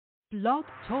Blog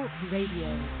Talk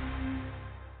Radio.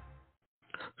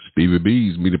 Stevie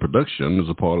B's Media Production is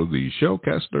a part of the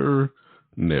Shellcaster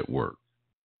Network.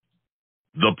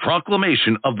 The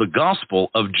proclamation of the gospel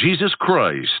of Jesus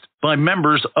Christ by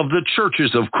members of the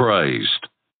Churches of Christ.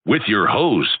 With your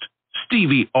host,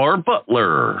 Stevie R.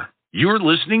 Butler. You're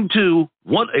listening to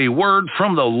What a Word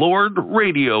from the Lord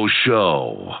radio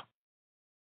show.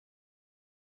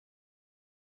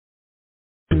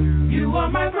 You are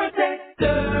my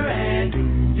protector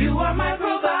and you are my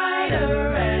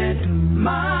provider and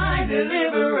my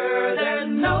deliverer. There's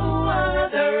no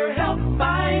other help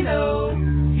I know.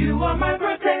 You are my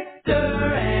protector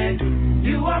and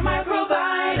you are my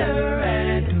provider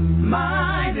and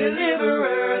my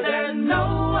deliverer. There's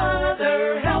no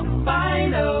other help I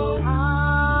know.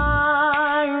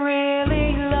 I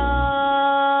really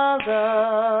love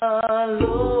the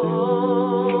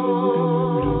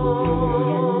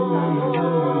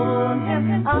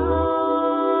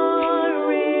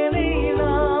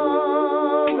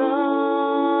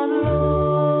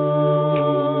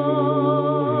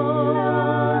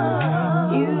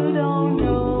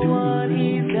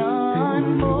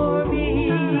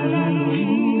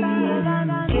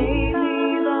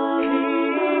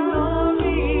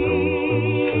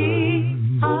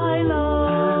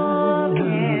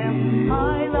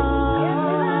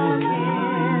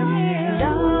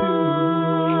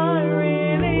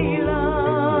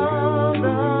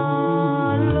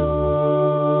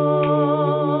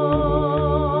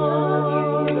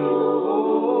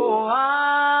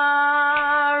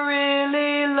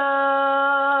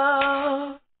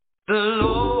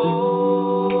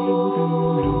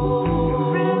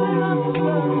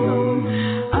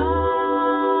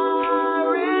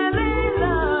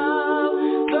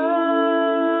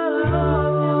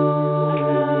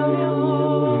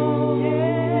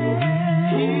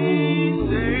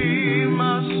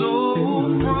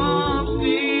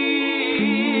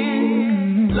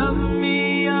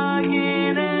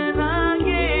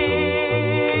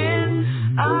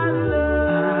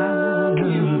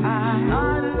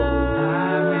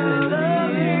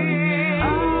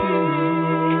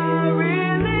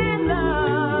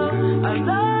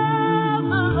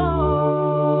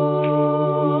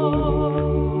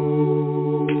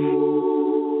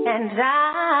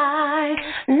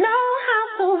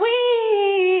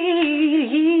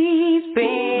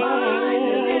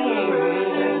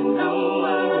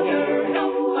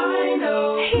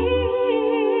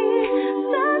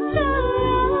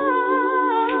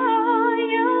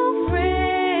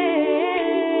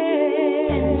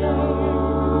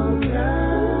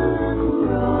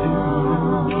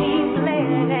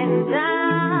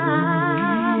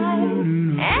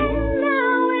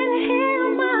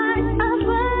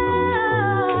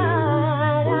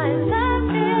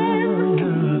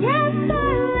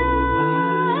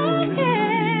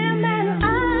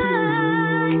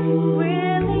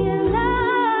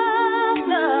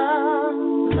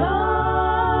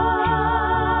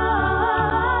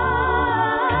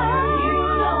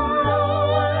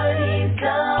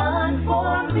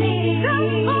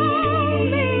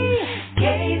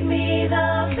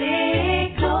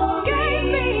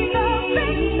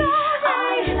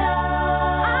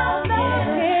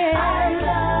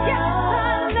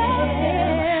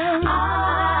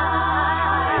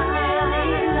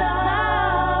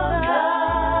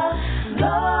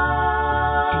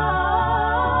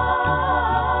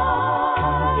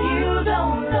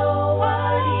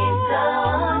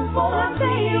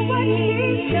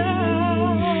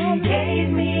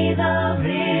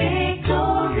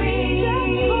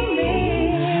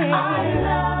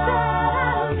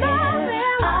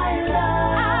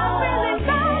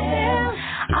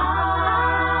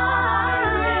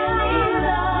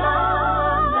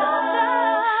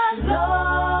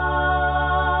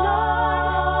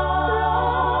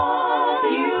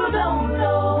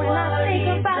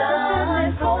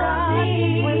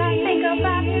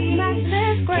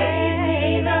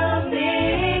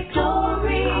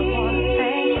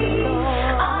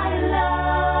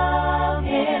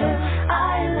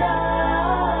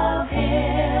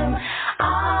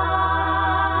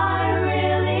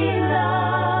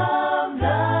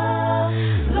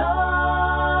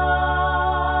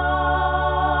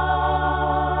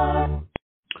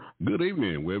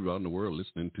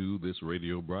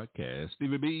radio broadcast.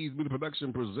 Stevie B's Media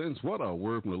Production presents What a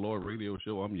Word from the Lord radio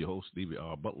show. I'm your host, Stevie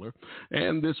R. Butler,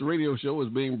 and this radio show is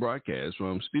being broadcast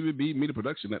from Stevie B Media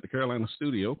Production at the Carolina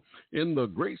studio in the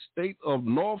great state of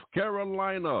North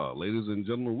Carolina. Ladies and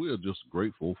gentlemen, we are just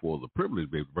grateful for the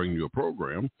privilege to bring you a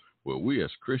program where we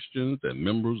as Christians and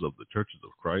members of the Churches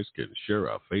of Christ can share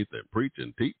our faith and preach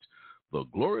and teach the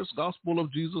glorious gospel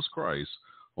of Jesus Christ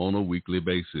on a weekly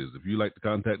basis. If you'd like to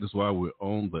contact us while we're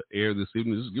on the air this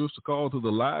evening, just give us a call to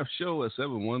the live show at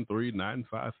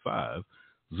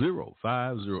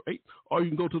 713-955-0508, or you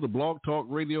can go to the Blog Talk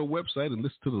Radio website and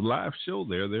listen to the live show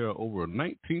there. There are over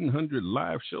 1,900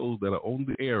 live shows that are on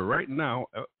the air right now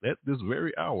at this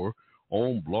very hour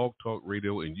on Blog Talk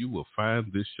Radio, and you will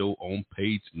find this show on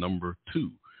page number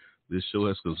 2. This show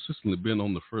has consistently been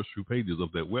on the first few pages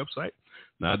of that website.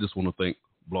 Now, I just want to thank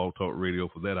Blog Talk Radio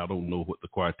for that. I don't know what the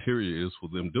criteria is for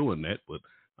them doing that, but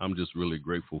I'm just really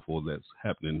grateful for that's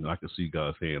happening. I can see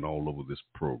God's hand all over this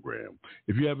program.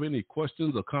 If you have any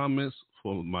questions or comments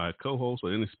for my co-host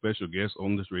or any special guests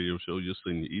on this radio show, just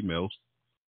send your emails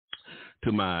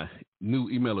to my new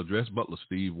email address,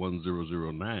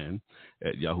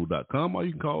 butlersteve1009@yahoo.com, or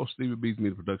you can call Stevie B's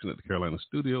Media Production at the Carolina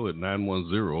Studio at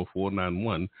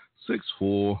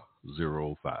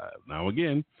 910-491-6405. Now,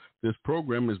 again, this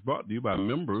program is brought to you by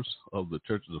members of the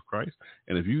Churches of Christ,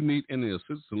 and if you need any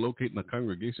assistance in locating a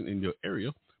congregation in your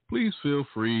area, please feel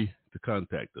free to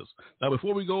contact us. Now,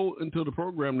 before we go into the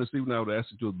program this evening, I would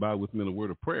ask you to abide with me in a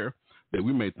word of prayer that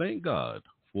we may thank God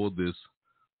for this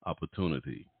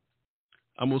opportunity.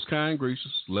 Our most kind,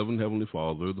 gracious, loving Heavenly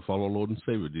Father, the Father, Lord, and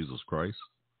Savior, Jesus Christ.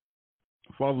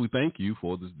 Father, we thank you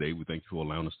for this day. We thank you for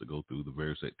allowing us to go through the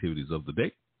various activities of the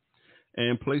day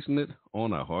and placing it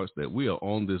on our hearts that we are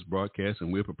on this broadcast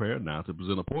and we're prepared now to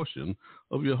present a portion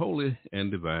of your holy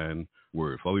and divine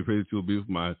word. Father, we pray that you will be with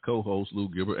my co-host, Lou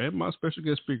Gilbert, and my special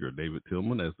guest speaker, David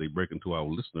Tillman, as they break into our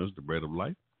listeners the bread of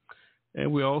life.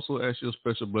 And we also ask your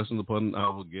special blessings upon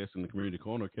our guest in the community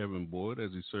corner, Kevin Boyd,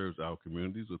 as he serves our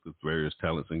communities with his various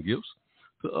talents and gifts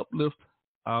to uplift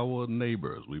our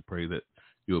neighbors. We pray that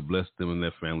you will bless them and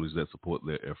their families that support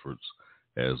their efforts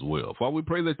as well. Father, we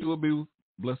pray that you will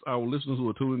bless our listeners who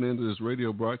are tuning into this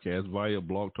radio broadcast via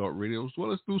Blog Talk Radio as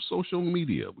well as through social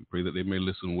media. We pray that they may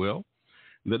listen well,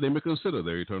 and that they may consider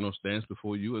their eternal stance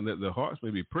before you, and that their hearts may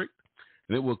be pricked,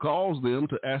 and it will cause them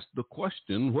to ask the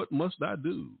question, what must I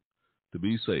do to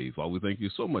be saved? Father, we thank you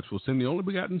so much for sending the only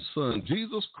begotten Son,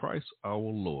 Jesus Christ our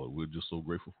Lord. We're just so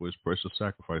grateful for his precious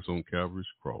sacrifice on Calvary's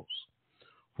cross.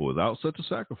 For without such a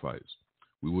sacrifice,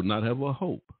 we would not have a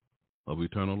hope of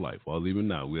eternal life. Father, even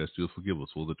now, we ask you to forgive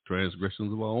us for the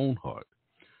transgressions of our own heart.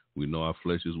 We know our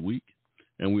flesh is weak,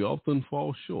 and we often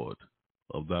fall short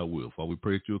of thy will. Father, we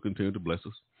pray that you will continue to bless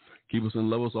us, keep us and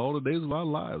love us all the days of our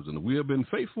lives, and if we have been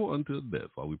faithful until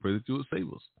death, Father, we pray that you will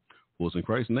save us. For it's in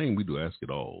Christ's name we do ask it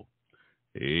all.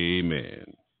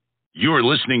 Amen. You're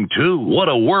listening to What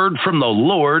a Word from the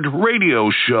Lord radio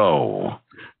show.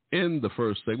 In the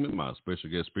first segment, my special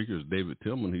guest speaker is David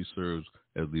Tillman. He serves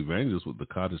as the evangelist with the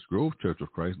Cottage Grove Church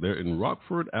of Christ there in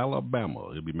Rockford,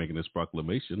 Alabama. He'll be making this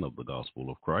proclamation of the gospel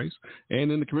of Christ. And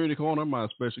in the community corner, my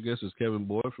special guest is Kevin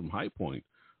Boyd from High Point,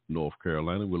 North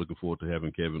Carolina. We're looking forward to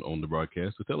having Kevin on the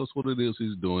broadcast to tell us what it is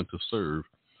he's doing to serve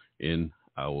in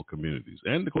our communities.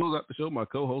 And to close out the show, my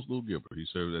co-host, Lou Gilbert. He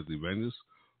serves as the evangelist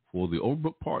for the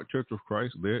Overbrook Park Church of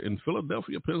Christ there in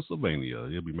Philadelphia, Pennsylvania.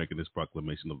 He'll be making this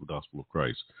proclamation of the gospel of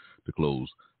Christ to close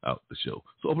out the show.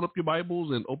 So open up your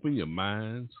Bibles and open your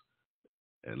minds,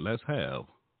 and let's have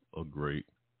a great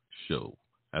show.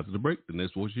 After the break, the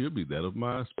next voice here will be that of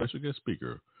my special guest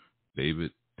speaker,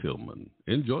 David Tillman.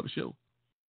 Enjoy the show.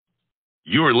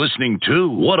 You're listening to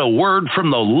What a Word from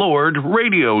the Lord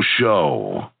radio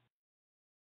show.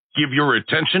 Give your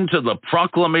attention to the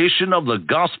proclamation of the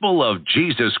gospel of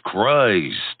Jesus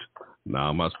Christ.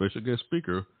 Now, my special guest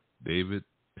speaker, David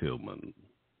Tillman.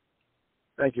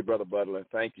 Thank you, Brother Butler.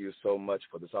 Thank you so much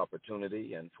for this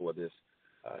opportunity and for this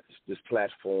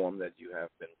platform that you have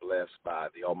been blessed by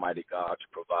the Almighty God to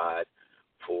provide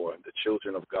for the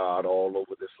children of God all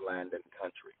over this land and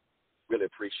country. Really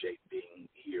appreciate being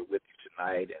here with you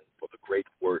tonight and for the great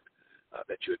work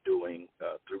that you're doing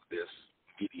through this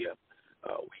media.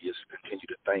 We just continue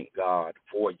to thank God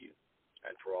for you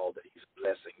and for all that he's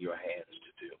blessing your hands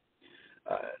to do.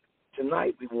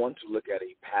 Tonight we want to look at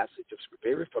a passage of Scripture,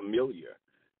 very familiar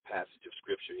passage of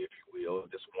Scripture, if you will.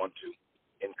 Just want to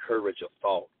encourage a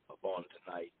thought upon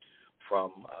tonight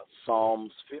from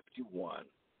Psalms 51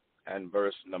 and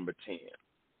verse number 10.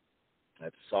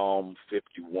 That's Psalm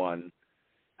 51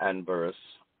 and verse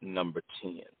number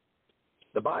 10.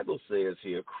 The Bible says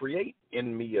here, create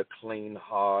in me a clean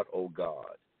heart, O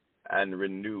God, and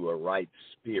renew a right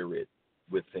spirit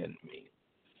within me.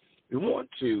 We want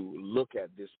to look at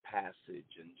this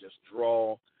passage and just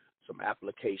draw some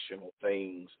applicational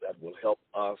things that will help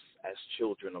us as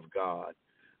children of God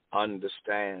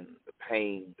understand the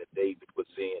pain that David was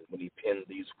in when he penned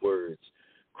these words.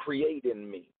 Create in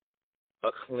me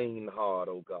a clean heart,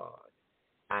 O God,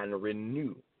 and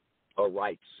renew a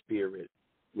right spirit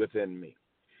within me.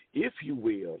 If you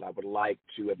will, I would like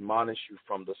to admonish you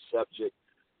from the subject,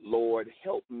 Lord,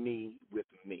 help me with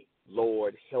me.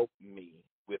 Lord, help me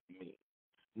with me.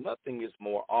 Nothing is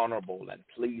more honorable and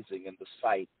pleasing in the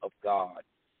sight of God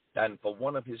than for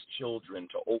one of his children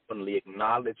to openly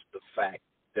acknowledge the fact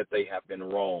that they have been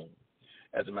wrong.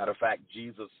 As a matter of fact,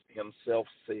 Jesus himself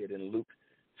said in Luke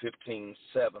 15:7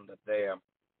 that there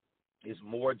is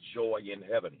more joy in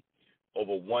heaven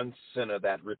over one sinner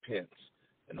that repents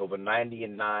than over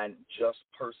 99 just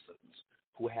persons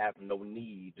who have no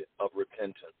need of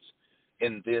repentance.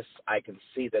 In this, I can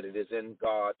see that it is in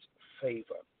God's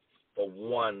favor for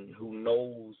one who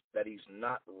knows that he's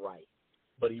not right,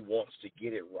 but he wants to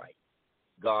get it right.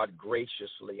 God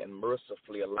graciously and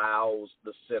mercifully allows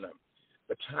the sinner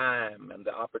the time and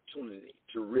the opportunity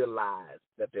to realize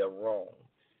that they're wrong.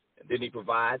 And then he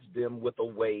provides them with a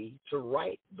way to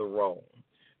right the wrong,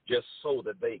 just so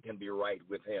that they can be right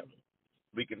with him.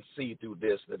 We can see through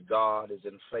this that God is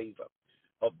in favor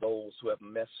of those who have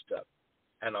messed up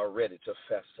and are ready to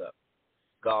fess up.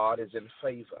 God is in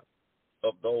favor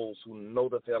of those who know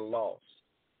that they're lost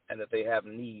and that they have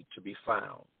need to be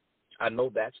found. I know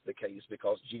that's the case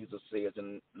because Jesus says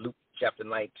in Luke chapter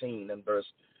 19 and verse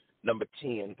number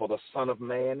 10, for the Son of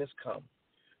Man is come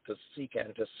to seek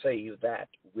and to save that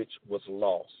which was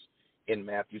lost. In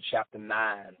Matthew chapter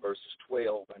 9, verses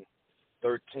 12 and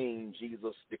 13,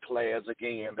 Jesus declares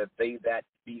again that they that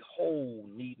be whole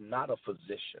need not a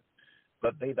physician,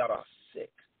 but they that are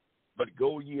sick. But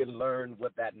go ye and learn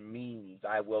what that means.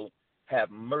 I will have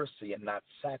mercy and not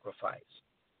sacrifice.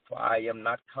 For I am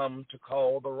not come to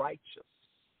call the righteous,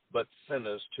 but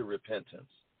sinners to repentance.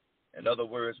 In other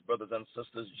words, brothers and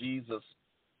sisters, Jesus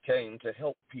came to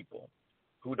help people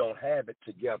who don't have it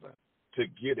together to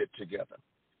get it together.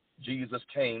 Jesus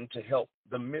came to help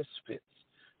the misfits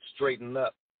straighten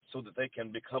up so that they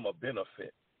can become a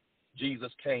benefit.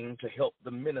 Jesus came to help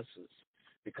the menaces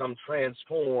become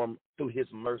transformed through his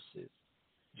mercies.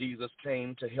 Jesus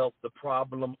came to help the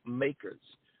problem makers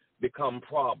become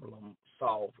problem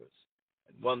solvers.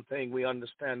 And one thing we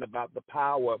understand about the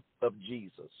power of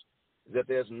Jesus is that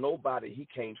there's nobody he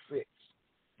can't fix.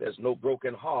 There's no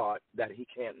broken heart that he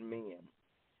can't mend.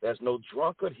 There's no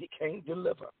drunkard he can't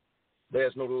deliver.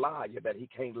 There's no liar that he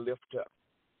can't lift up.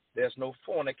 There's no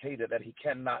fornicator that he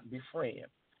cannot befriend.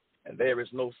 And there is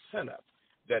no sinner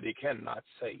that he cannot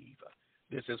save.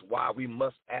 This is why we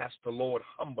must ask the Lord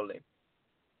humbly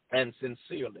and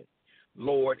sincerely,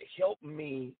 Lord, help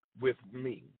me with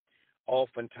me.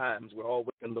 Oftentimes we're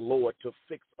always in the Lord to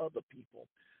fix other people.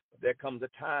 But there comes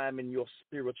a time in your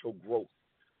spiritual growth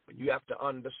when you have to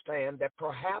understand that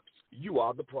perhaps you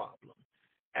are the problem.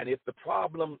 And if the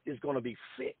problem is going to be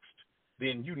fixed,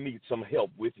 then you need some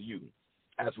help with you.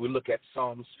 As we look at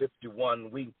Psalms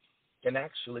 51, we can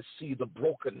actually see the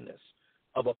brokenness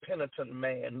of a penitent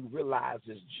man who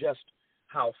realizes just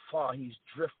how far he's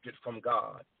drifted from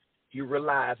God. He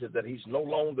realizes that he's no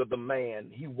longer the man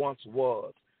he once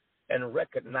was and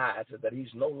recognizes that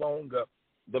he's no longer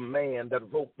the man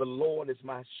that wrote, the Lord is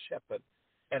my shepherd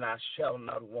and I shall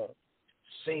not want.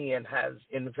 Sin has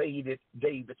invaded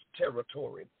David's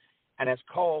territory and has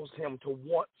caused him to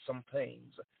want some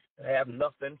things that have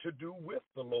nothing to do with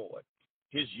the Lord.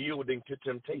 His yielding to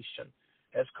temptation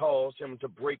has caused him to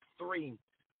break 3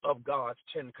 of God's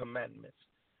 10 commandments.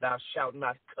 Thou shalt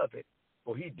not covet,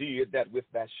 for he did that with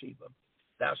Bathsheba.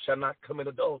 Thou shalt not commit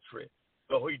adultery,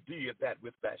 for he did that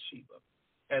with Bathsheba.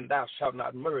 And thou shalt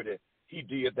not murder, he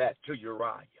did that to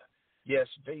Uriah. Yes,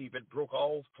 David broke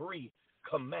all 3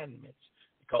 commandments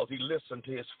because he listened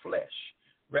to his flesh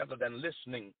rather than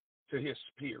listening to his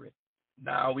spirit.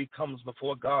 Now he comes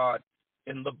before God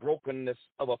in the brokenness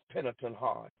of a penitent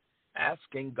heart,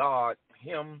 asking God,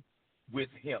 him with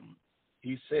him.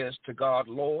 He says to God,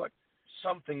 Lord,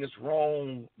 something is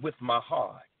wrong with my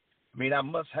heart. I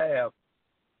must have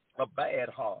a bad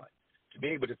heart to be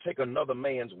able to take another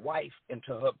man's wife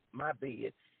into my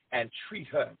bed and treat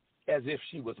her as if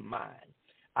she was mine.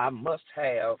 I must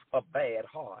have a bad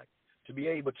heart to be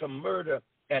able to murder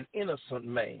an innocent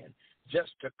man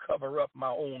just to cover up my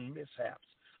own mishaps.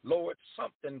 Lord,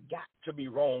 something got to be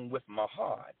wrong with my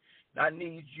heart. I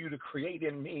need you to create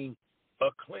in me a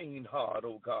clean heart,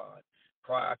 oh God.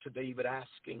 Prior to David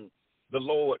asking the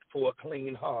Lord for a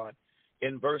clean heart,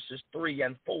 in verses 3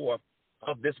 and 4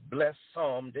 of this blessed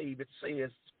psalm, David says,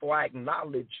 for I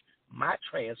acknowledge my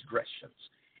transgressions,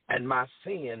 and my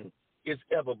sin is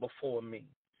ever before me.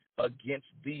 Against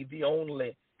thee, the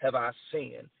only, have I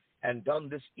sinned, and done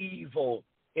this evil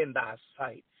in thy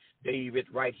sight. David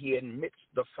right here admits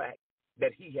the fact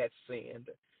that he had sinned.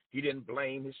 He didn't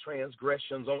blame his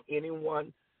transgressions on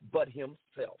anyone but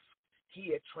himself.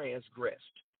 He had transgressed.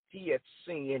 He had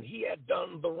sinned. He had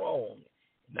done the wrong.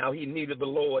 Now he needed the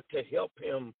Lord to help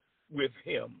him with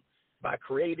him by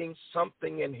creating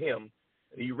something in him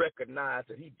that he recognized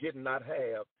that he did not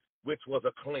have, which was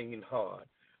a clean heart.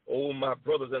 Oh, my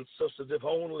brothers and sisters, if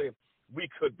only we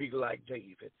could be like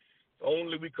David. If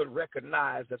only we could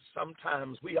recognize that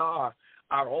sometimes we are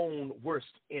our own worst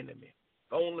enemy.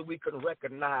 If only we could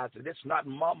recognize that it's not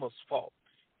mama's fault.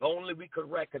 If only we could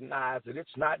recognize that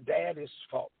it's not daddy's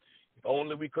fault. If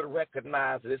only we could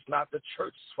recognize that it's not the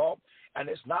church's fault and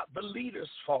it's not the leader's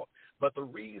fault, but the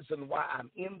reason why I'm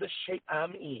in the shape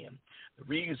I'm in, the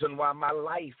reason why my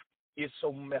life is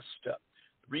so messed up,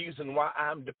 the reason why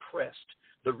I'm depressed,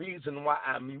 the reason why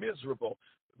I'm miserable,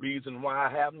 the reason why I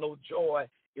have no joy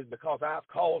is because I've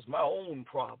caused my own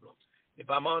problems. If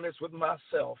I'm honest with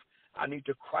myself, I need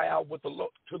to cry out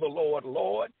to the Lord,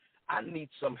 Lord, I need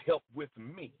some help with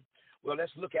me. Well,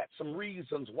 let's look at some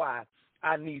reasons why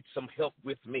I need some help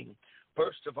with me.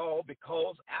 First of all,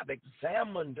 because I've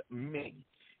examined me,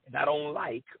 and I don't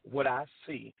like what I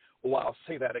see. Oh, I'll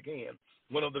say that again.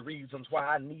 One of the reasons why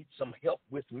I need some help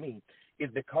with me is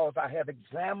because I have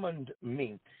examined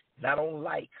me, and I don't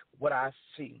like what I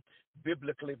see.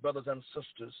 Biblically, brothers and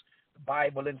sisters, the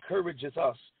Bible encourages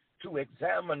us to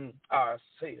examine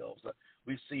ourselves.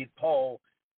 We see Paul,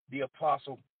 the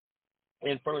apostle,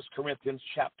 in 1 Corinthians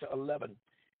chapter 11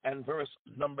 and verse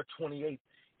number 28,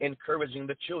 encouraging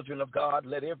the children of God,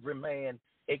 let every man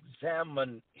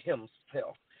examine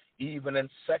himself. Even in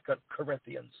 2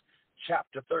 Corinthians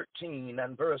chapter 13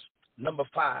 and verse number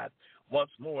 5,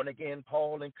 once more and again,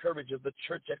 Paul encourages the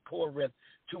church at Corinth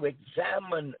to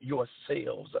examine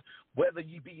yourselves, whether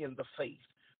ye be in the faith.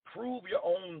 Prove your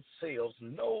own selves.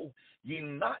 Know ye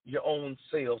not your own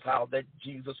selves, how that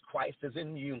Jesus Christ is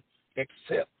in you,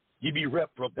 except ye be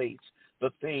reprobates.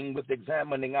 The thing with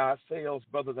examining ourselves,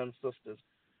 brothers and sisters,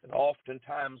 and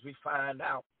oftentimes we find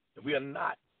out that we are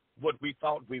not what we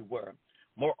thought we were.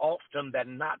 More often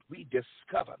than not, we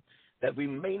discover that we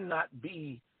may not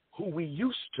be who we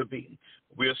used to be.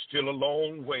 We're still a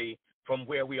long way from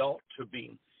where we ought to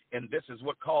be. And this is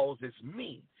what causes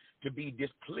me to be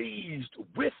displeased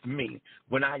with me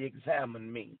when I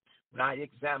examine me. When I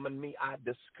examine me, I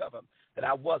discover that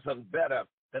I wasn't better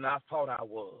than I thought I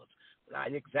was. When I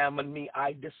examine me,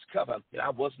 I discover that I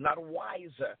was not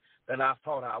wiser than I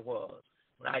thought I was.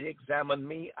 When I examine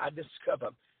me, I discover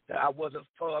that I wasn't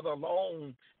further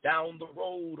along down the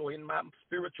road or in my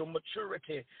spiritual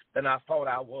maturity than I thought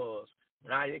I was.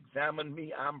 When I examine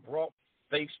me, I'm brought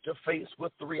face to face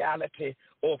with the reality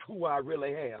of who I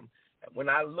really am. And when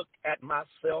I look at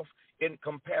myself in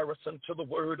comparison to the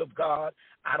Word of God,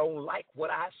 I don't like what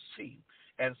I see.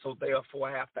 And so therefore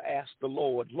I have to ask the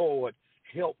Lord, Lord,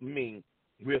 help me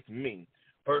with me.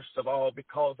 First of all,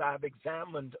 because I've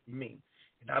examined me,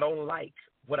 and I don't like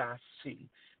what I see.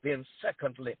 Then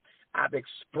secondly, I've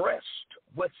expressed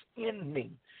what's in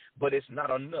me, but it's not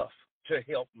enough to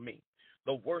help me.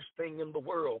 The worst thing in the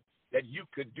world that you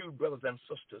could do, brothers and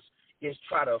sisters, is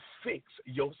try to fix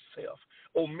yourself.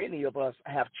 Oh, many of us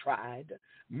have tried.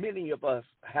 Many of us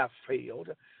have failed.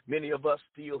 Many of us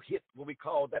still hit what we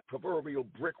call that proverbial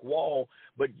brick wall,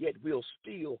 but yet we'll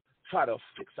still try to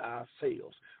fix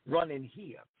ourselves, running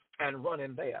here and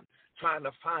running there, trying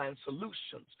to find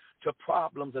solutions to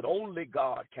problems that only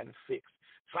God can fix,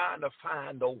 trying to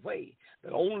find a way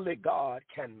that only God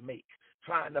can make,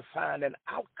 trying to find an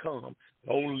outcome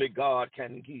that only God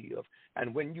can give.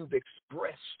 And when you've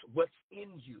expressed what's in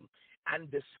you and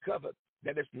discovered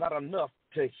that it's not enough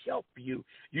to help you,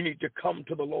 you need to come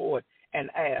to the Lord and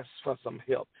ask for some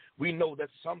help. We know that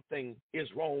something is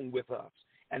wrong with us,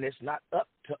 and it's not up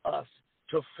to us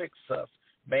to fix us.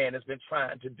 Man has been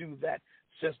trying to do that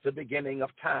since the beginning of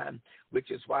time,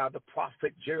 which is why the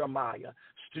prophet Jeremiah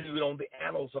stood on the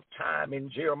annals of time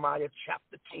in Jeremiah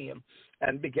chapter 10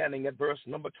 and beginning at verse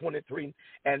number 23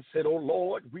 and said, O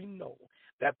Lord, we know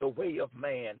that the way of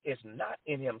man is not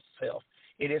in himself.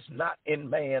 It is not in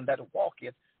man that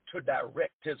walketh to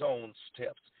direct his own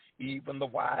steps. Even the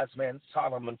wise man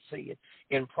Solomon said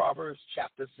in Proverbs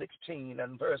chapter 16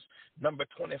 and verse number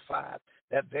 25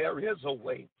 that there is a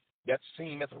way that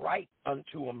seemeth right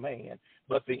unto a man,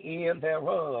 but the end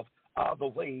thereof are the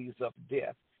ways of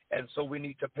death. And so we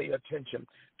need to pay attention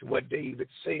to what David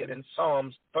said in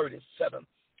Psalms 37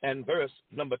 and verse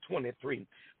number 23,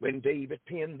 when David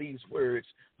penned these words,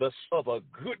 the steps of a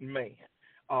good man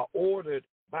are ordered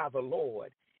by the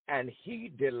Lord, and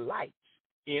he delights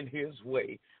in his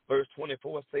way. Verse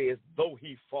 24 says, though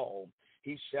he fall,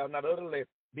 he shall not utterly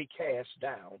be cast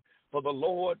down, for the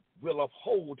Lord will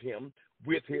uphold him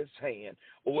with his hand.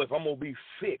 Or if I'm going to be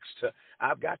fixed,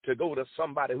 I've got to go to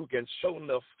somebody who can show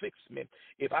enough fix me.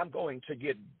 If I'm going to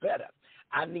get better,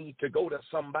 I need to go to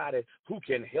somebody who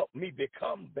can help me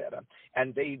become better.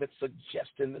 And David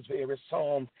suggests in this very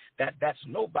psalm that that's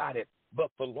nobody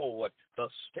but the Lord. The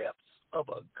steps of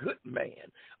a good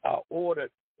man are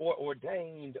ordered or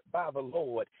ordained by the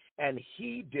Lord, and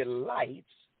he delights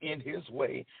in his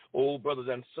way. Oh, brothers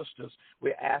and sisters,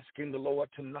 we're asking the Lord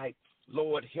tonight,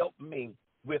 Lord, help me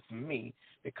with me,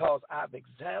 because I've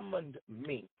examined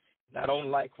me. And I don't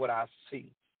like what I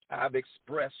see. I've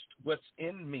expressed what's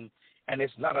in me, and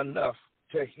it's not enough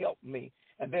to help me.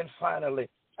 And then finally,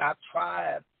 I've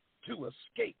tried to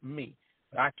escape me,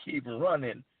 but I keep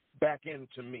running back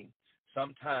into me.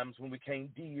 Sometimes when we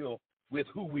can't deal with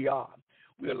who we are,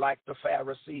 we're like the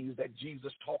Pharisees that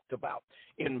Jesus talked about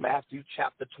in Matthew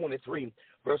chapter 23,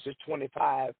 verses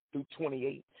 25 through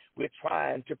 28. We're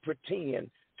trying to pretend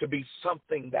to be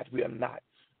something that we are not.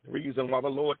 The reason why the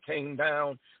Lord came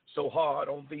down so hard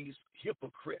on these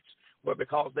hypocrites was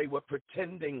because they were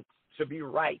pretending to be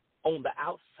right on the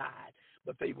outside,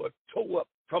 but they were tore up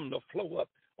from the flow up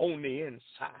on the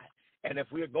inside. And if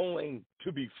we're going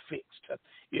to be fixed,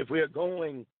 if we're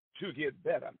going to get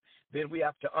better, then we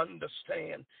have to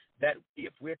understand that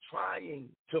if we're trying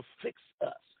to fix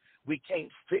us, we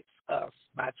can't fix us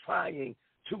by trying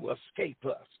to escape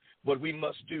us. What we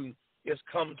must do is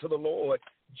come to the Lord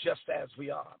just as we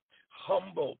are,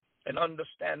 humble and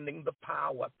understanding the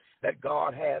power that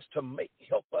God has to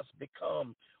help us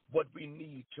become what we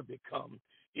need to become.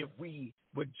 If we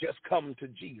would just come to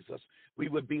Jesus, we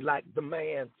would be like the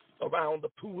man around the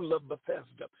pool of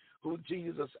Bethesda, who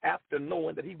Jesus, after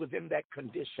knowing that he was in that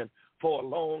condition for a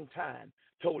long time,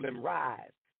 told him,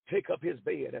 rise, take up his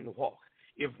bed and walk.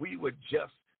 If we would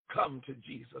just come to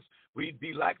Jesus, we'd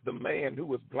be like the man who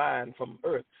was blind from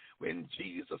birth when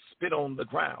Jesus spit on the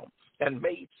ground and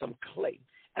made some clay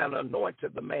and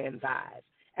anointed the man's eyes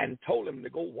and told him to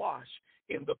go wash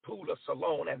in the pool of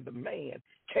Siloam, and the man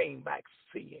came back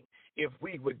seeing. If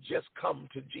we would just come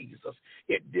to Jesus,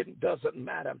 it doesn't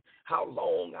matter how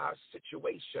long our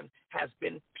situation has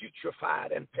been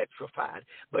putrefied and petrified,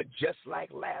 but just like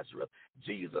Lazarus,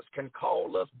 Jesus can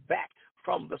call us back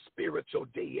from the spiritual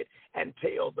dead and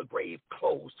tell the grave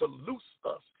closed to loose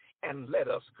us and let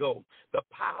us go. The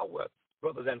power,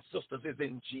 brothers and sisters, is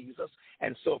in Jesus.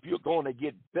 And so if you're going to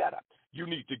get better, you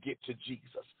need to get to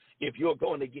Jesus. If you're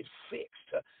going to get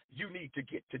fixed, you need to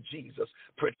get to Jesus.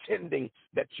 Pretending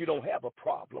that you don't have a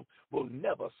problem will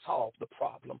never solve the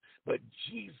problem. But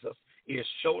Jesus is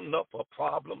showing up a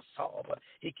problem solver.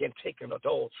 He can take an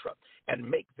adulterer and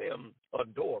make them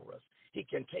adorers. He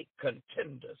can take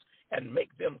contenders and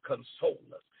make them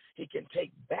consolers. He can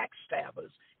take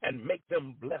backstabbers and make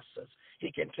them blessers.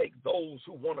 He can take those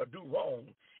who want to do wrong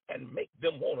and make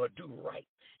them want to do right.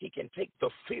 He can take the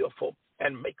fearful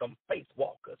and make them faith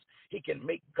walkers. He can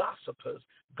make gossipers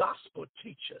gospel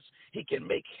teachers. He can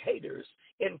make haters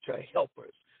into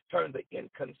helpers, turn the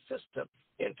inconsistent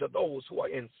into those who are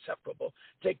inseparable,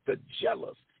 take the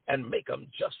jealous and make them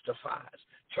justifiers,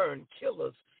 turn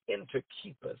killers into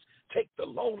keepers, take the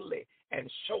lonely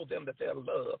and show them that they're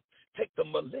loved, take the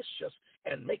malicious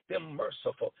and make them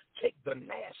merciful, take the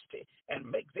nasty and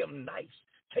make them nice,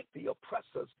 take the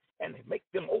oppressors and make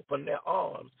them open their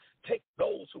arms, take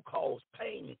those who cause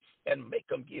pain and make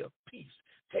them give peace,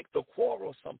 take the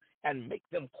quarrelsome and make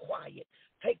them quiet,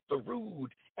 take the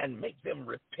rude and make them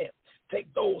repent,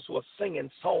 take those who are singing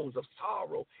songs of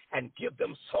sorrow and give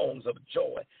them songs of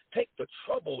joy, take the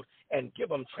troubled and give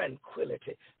them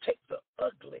tranquility, take the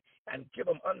ugly and give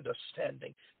them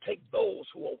understanding, take those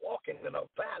who are walking in a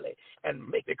valley and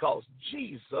make, because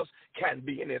Jesus can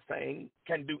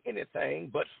do anything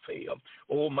but fail.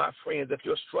 Oh, my friends, if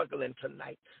you're struggling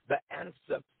tonight, the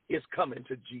answer is coming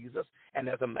to Jesus. And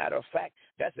as a matter of fact,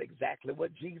 that's exactly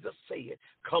what Jesus said.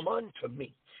 Come unto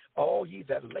me, all ye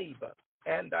that labor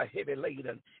and are heavy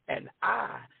laden, and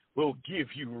I will give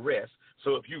you rest.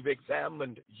 So if you've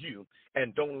examined you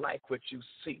and don't like what you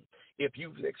see, if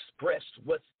you've expressed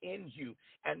what's in you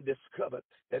and discovered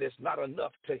that it's not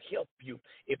enough to help you,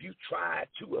 if you try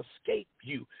to escape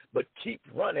you but keep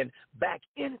running back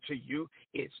into you,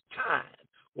 it's time,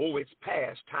 it's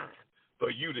past time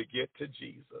for you to get to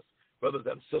Jesus. Brothers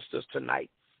and sisters, tonight,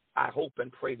 I hope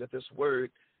and pray that this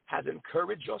word has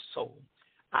encouraged your soul.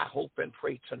 I hope and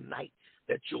pray tonight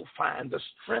that you'll find the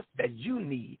strength that you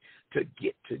need to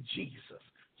get to Jesus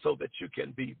so that you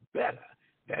can be better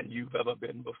than you've ever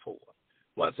been before.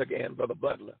 Once again, Brother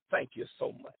Butler, thank you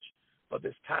so much for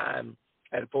this time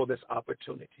and for this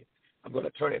opportunity. I'm going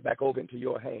to turn it back over into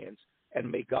your hands,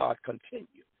 and may God continue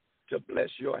to bless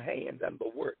your hands and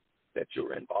the work that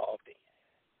you're involved in.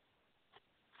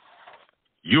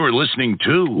 You're listening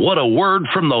to What a Word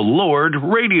from the Lord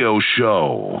radio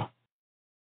show.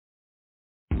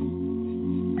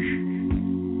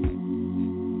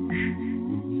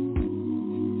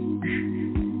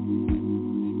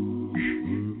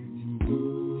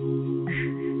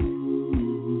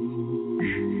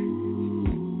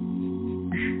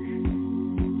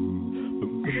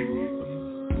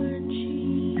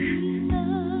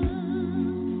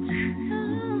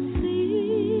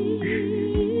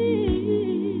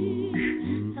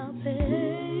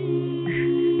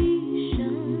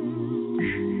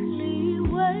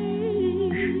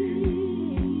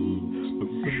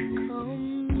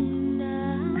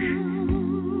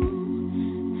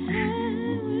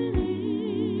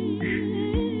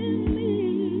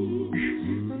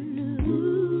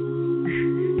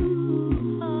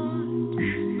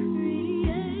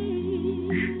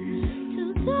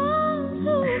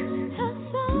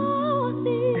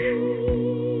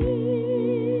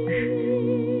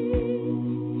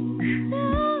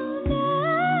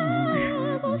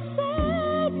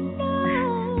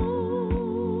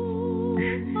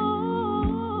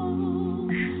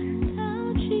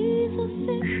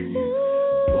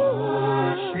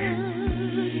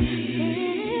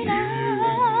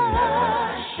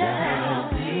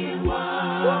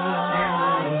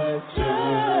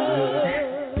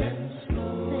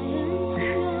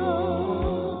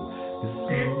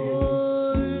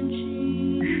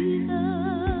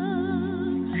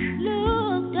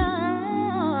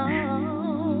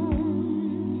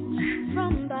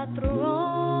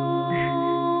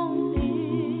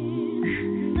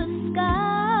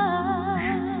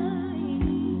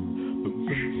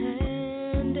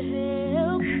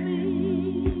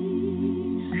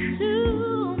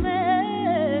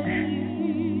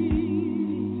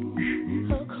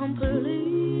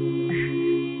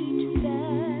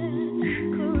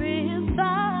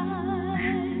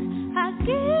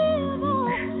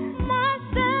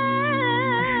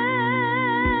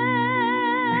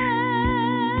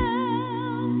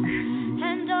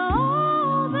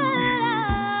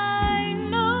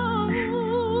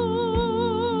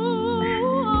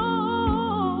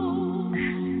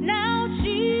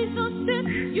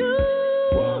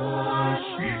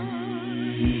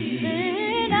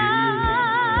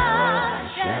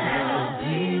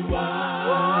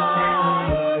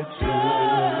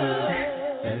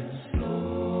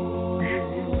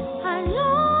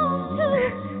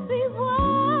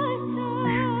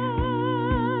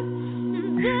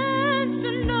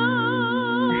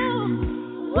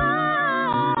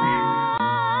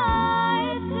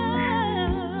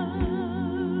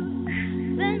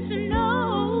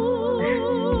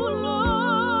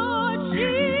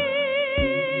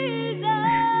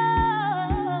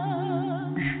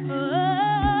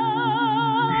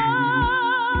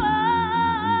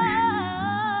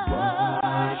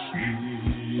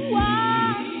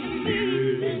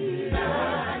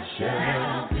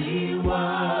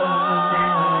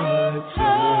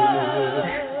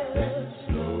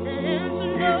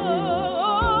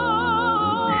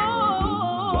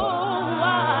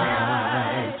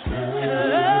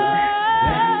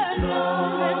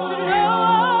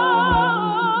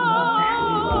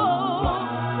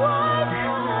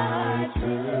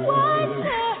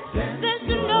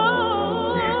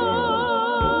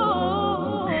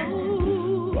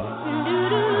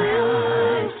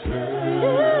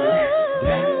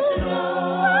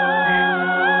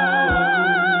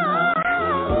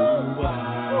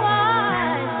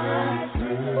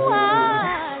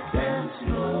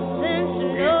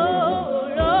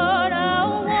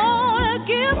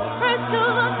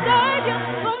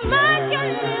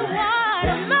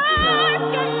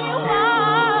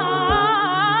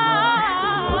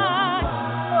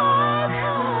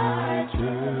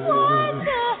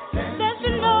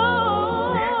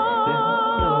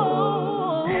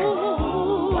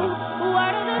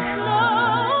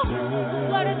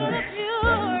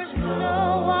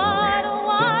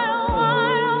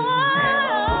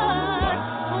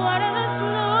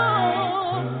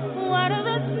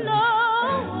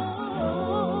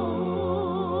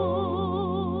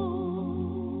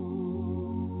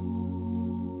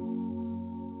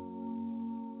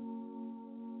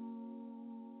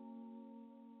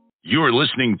 You're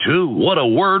listening to What a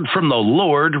Word from the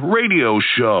Lord radio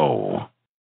show.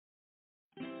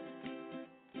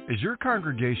 Is your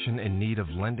congregation in need of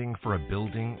lending for a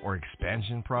building or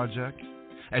expansion project?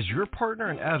 As your partner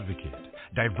and advocate,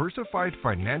 Diversified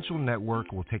Financial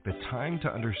Network will take the time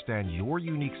to understand your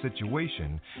unique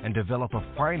situation and develop a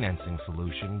financing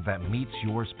solution that meets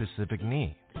your specific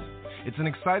needs. It's an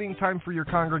exciting time for your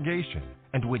congregation,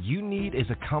 and what you need is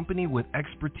a company with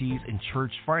expertise in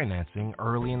church financing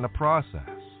early in the process.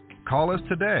 Call us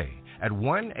today at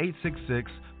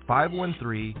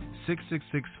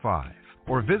 1-866-513-6665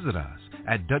 or visit us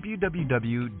at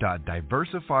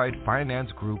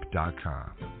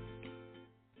www.diversifiedfinancegroup.com.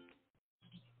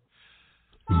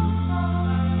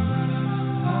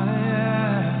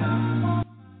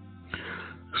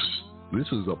 This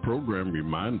is a program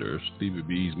reminder. Stevie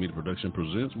B's Media Production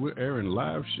presents. We're airing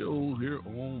live shows here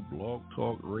on Blog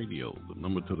Talk Radio. The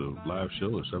number to the live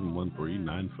show is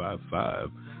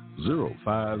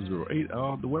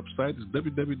 713-955-0508. The website is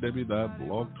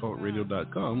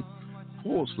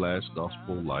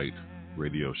www.blogtalkradio.com/Gospel Light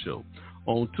Radio Show.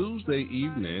 On Tuesday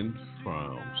evening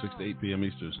from 6 to 8 p.m.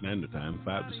 Eastern Standard Time,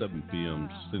 5 to 7 p.m.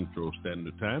 Central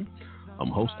Standard Time,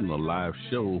 I'm hosting a live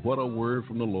show, What a Word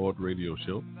from the Lord radio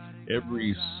show.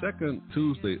 Every second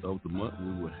Tuesday of the month,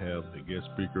 we will have a guest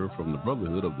speaker from the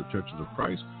Brotherhood of the Churches of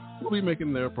Christ who will be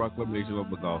making their proclamation of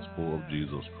the gospel of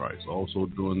Jesus Christ. Also,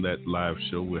 during that live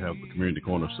show, we'll have the Community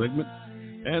Corner segment,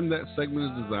 and that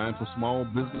segment is designed for small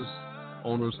business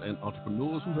owners and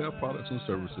entrepreneurs who have products and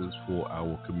services for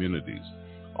our communities.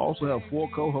 Also have 4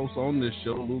 co-hosts on this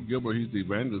show. Lou Gilbert, he's the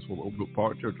evangelist for the Overbrook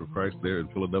Park Church of Christ there in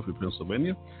Philadelphia,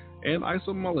 Pennsylvania. And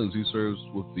Isa Mullins, he serves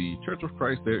with the Church of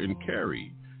Christ there in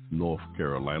Cary, North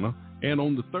Carolina. And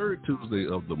on the third Tuesday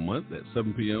of the month at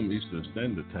 7 p.m. Eastern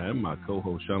Standard Time, my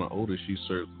co-host Shauna Otis, she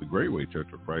serves the Great Way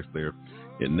Church of Christ there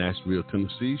in Nashville,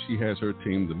 Tennessee. She has her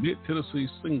team, the Mid-Tennessee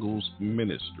Singles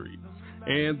Ministry.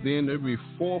 And then every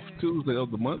fourth Tuesday of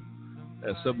the month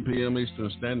at 7 p.m. Eastern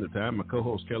Standard Time, my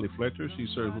co-host Kelly Fletcher, she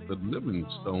serves with the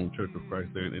Livingstone Church of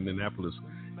Christ there in Indianapolis,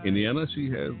 Indiana. She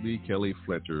has the Kelly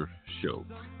Fletcher Show.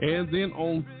 And then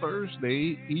on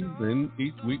Thursday evening,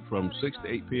 each week from 6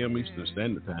 to 8 p.m. Eastern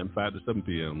Standard Time, 5 to 7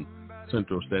 p.m.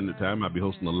 Central Standard Time, I'll be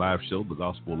hosting a live show, the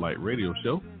Gospel Light Radio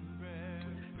Show.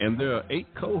 And there are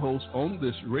 8 co-hosts on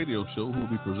this radio show who will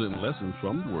be presenting lessons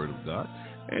from the Word of God.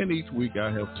 And each week I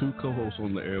have 2 co-hosts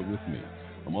on the air with me.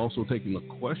 I'm also taking a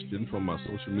question from my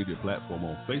social media platform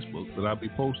on Facebook that I'll be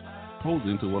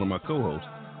posing to one of my co-hosts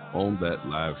on that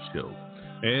live show.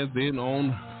 And then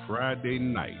on Friday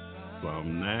night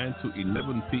from 9 to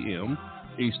 11 p.m.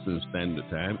 Eastern Standard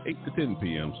Time, 8 to 10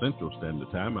 p.m. Central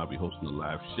Standard Time, I'll be hosting a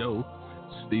live show,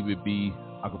 Stevie B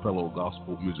Acapella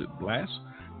Gospel Music Blast.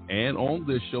 And on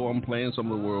this show, I'm playing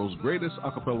some of the world's greatest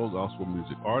acapella gospel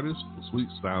music artists, the sweet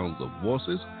sounds of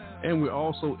voices. And we're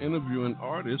also interviewing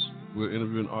artists. We're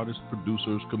interviewing artists,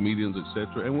 producers, comedians,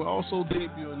 etc. And we're also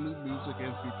debuting new music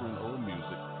and featuring old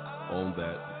music on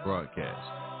that broadcast.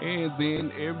 And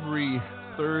then every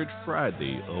third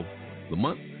Friday of the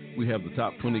month, we have the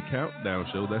Top 20 Countdown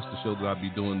Show. That's the show that I'll be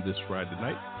doing this Friday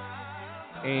night.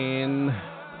 And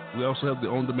we also have the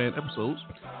on-demand episodes.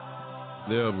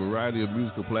 There are a variety of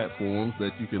musical platforms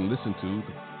that you can listen to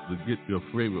get your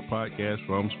favorite podcast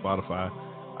from: Spotify,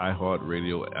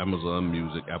 iHeartRadio, Amazon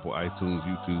Music, Apple iTunes,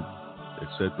 YouTube,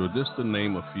 etc. Just to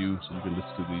name a few, so you can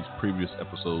listen to these previous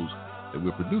episodes that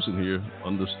we're producing here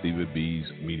under Stevie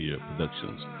B's Media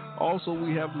Productions. Also,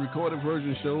 we have the recorded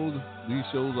version shows. These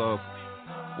shows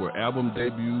were album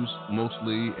debuts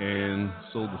mostly, and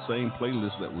so the same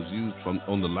playlist that was used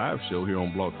on the live show here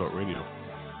on Blog Talk Radio.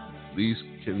 These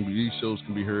shows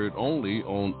can be heard only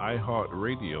on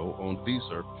iHeartRadio, on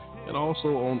Deezer, and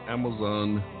also on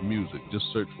Amazon Music. Just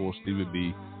search for Stevie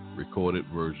B recorded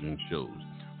version shows.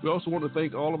 We also want to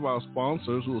thank all of our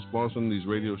sponsors who are sponsoring these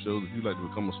radio shows. If you'd like to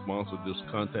become a sponsor, just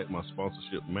contact my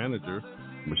sponsorship manager,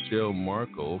 Michelle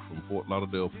Marco from Fort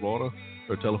Lauderdale, Florida.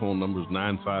 Her telephone number is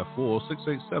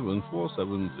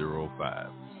 954-687-4705.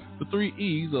 The 3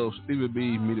 E's of Stevie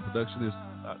B Media Production is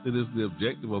the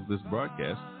objective of this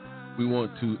broadcast. We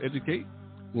want to educate,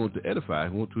 we want to edify,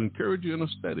 we want to encourage you in a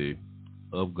study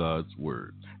of God's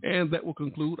Word. And that will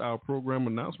conclude our program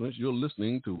announcements. You're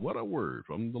listening to What a Word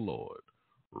from the Lord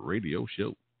radio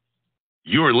show.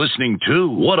 You're listening to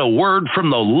What a Word from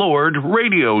the Lord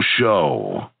radio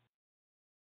show.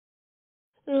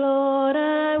 Lord,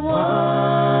 I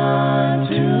want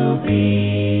to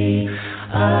be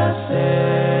a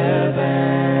servant,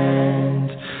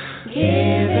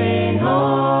 giving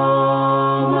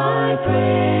all my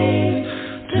praise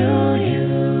to you,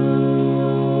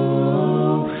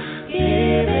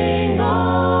 giving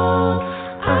all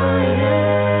I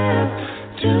have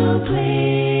to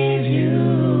please you,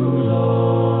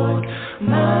 Lord,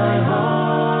 my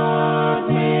heart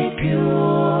made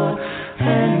pure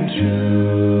and true.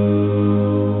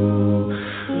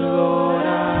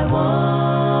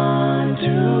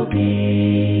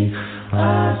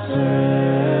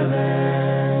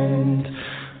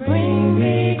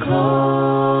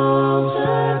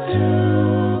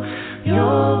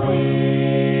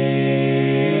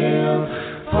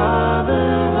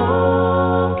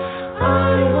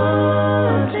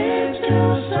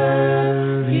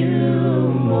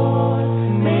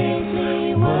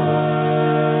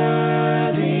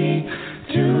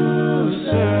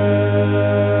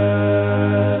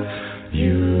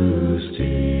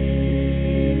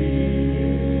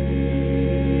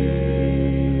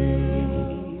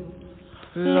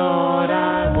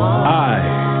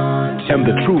 am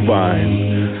the true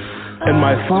vine, and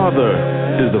my Father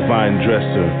is the vine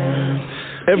dresser.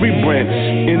 Every branch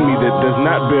in me that does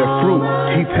not bear fruit,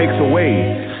 he takes away,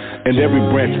 and every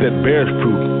branch that bears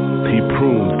fruit, he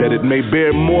prunes, that it may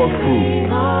bear more fruit.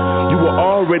 You are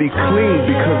already clean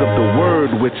because of the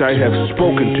word which I have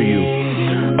spoken to you.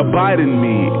 Abide in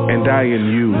me, and I in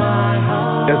you.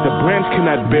 As the branch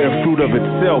cannot bear fruit of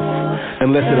itself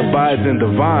unless it abides in the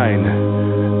vine,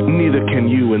 neither can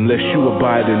you unless you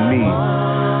abide in me.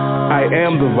 I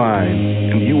am the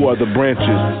vine, and you are the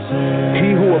branches.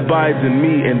 He who abides in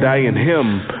me and I in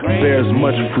him bears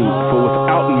much fruit, for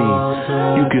without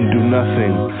me you can do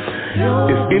nothing.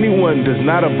 If anyone does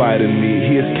not abide in me,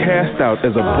 he is cast out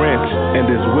as a branch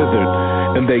and is withered,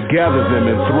 and they gather them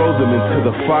and throw them into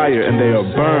the fire, and they are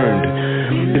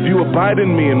burned. If you abide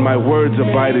in me and my words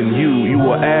abide in you, you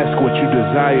will ask what you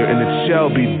desire, and it shall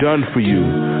be done for you.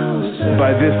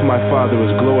 By this my Father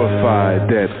is glorified,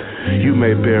 that you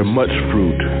may bear much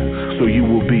fruit, so you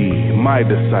will be my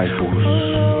disciples.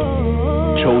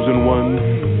 Chosen one,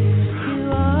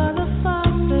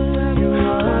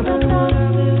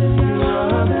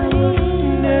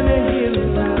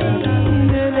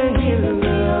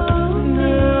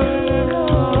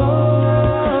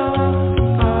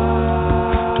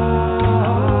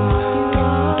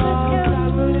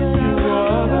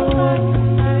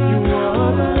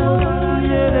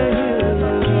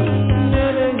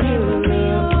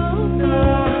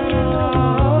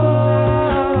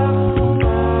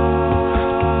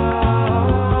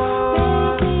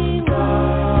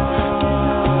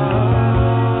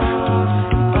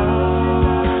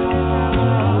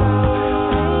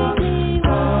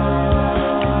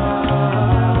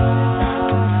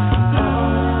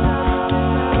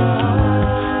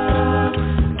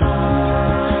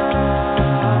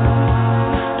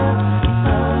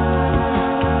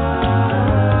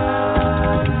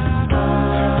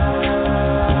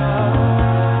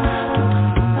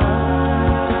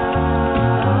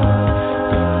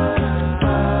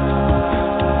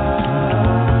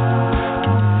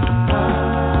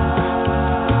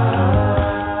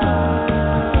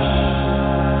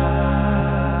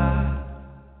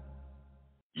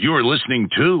 listening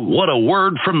to What a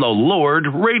Word from the Lord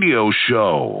radio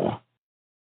show.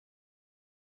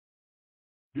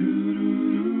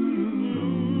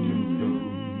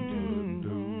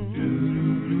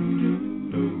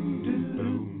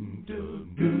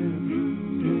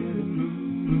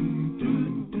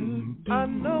 I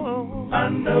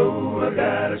know I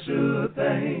got a sure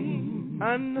thing.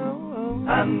 I know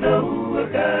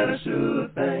I got a sure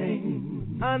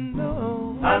thing. I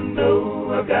know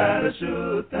I got a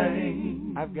sure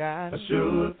thing. I've got a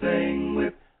sure thing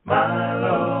with my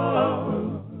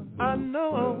Lord. I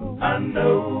know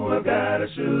I got a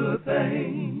sure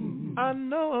thing. I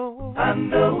know I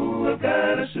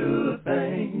got a sure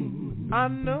thing. I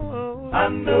know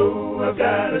I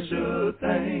got a sure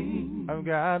thing. I've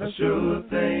got a sure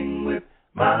thing with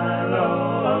my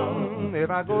Lord. If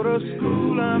I go to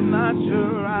school, I'm not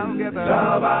sure I'll get the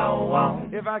job I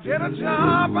want. If I get a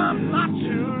job, I'm not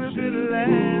sure if it'll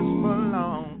last for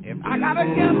long. If I gotta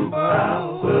gamble,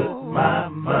 I'll put my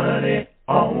money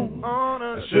on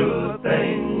a sure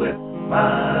thing with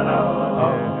my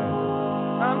Lord.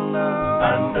 I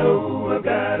know I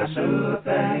got a sure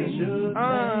thing. I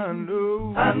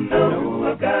know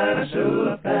I got a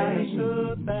sure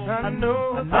thing. I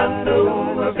know I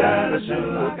got a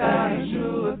sure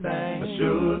thing. A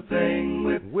sure thing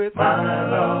with my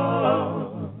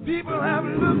Lord. People have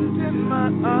looked in my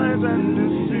eyes and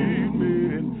deceived me.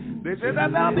 They say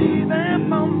that I'll be there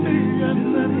for me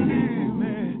and believe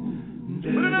me.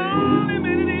 But it only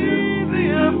made it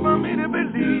easier for me to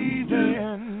believe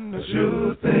in a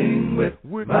sure thing with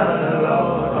my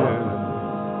Lord.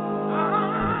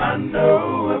 I know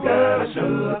I got a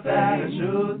sure thing.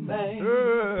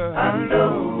 I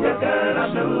know I got a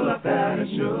sure thing.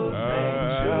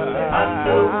 I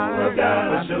know I got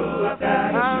a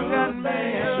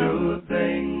sure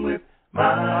thing with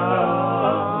my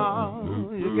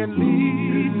Lord. You can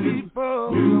lead people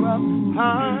to a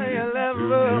higher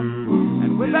level,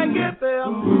 and when they get there,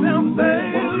 they'll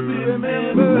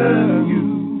remember you.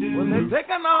 When they've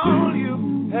taken all you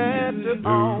had to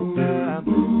offer,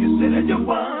 you sit and you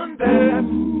wonder,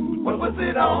 what was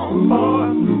it on for?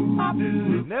 I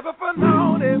never for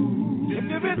noticed if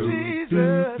you're in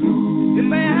Jesus, if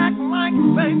they act like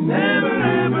they never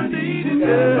ever needed a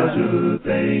sure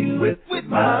thing with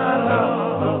my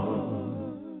Lord.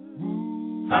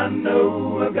 I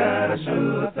know I got a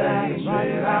sure thing. I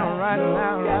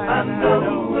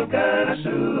know I got a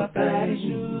sure thing.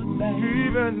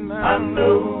 Even now, I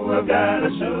know I got a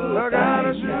sure thing.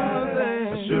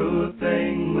 A sure thing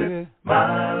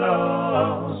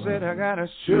got a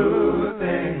sure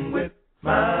thing with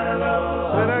my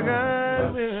Lord. Said I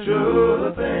got a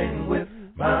sure thing with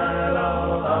my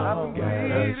Lord. I got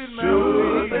a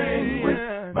sure thing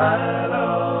with my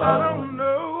Lord. I don't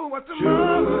know what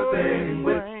tomorrow sure thing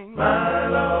with my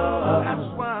Lord.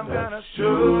 That's why I've got a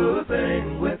sure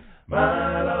thing with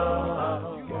my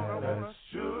Lord. You got a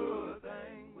sure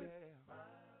thing with my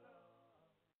Lord.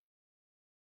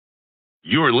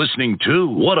 You're listening to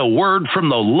What a Word from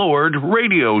the Lord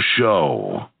radio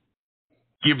show.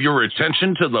 Give your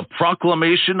attention to the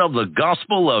proclamation of the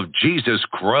gospel of Jesus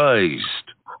Christ.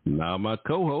 Now my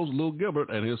co-host, Lou Gilbert,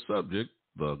 and his subject,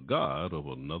 the God of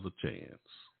Another Chance.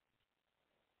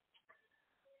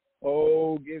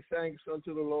 Oh, give thanks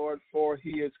unto the Lord, for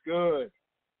he is good.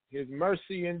 His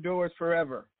mercy endures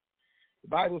forever. The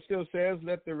Bible still says,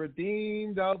 let the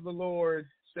redeemed of the Lord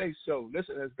say so.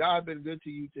 Listen, has God been good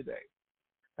to you today?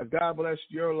 Has God blessed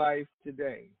your life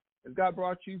today? Has God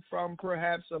brought you from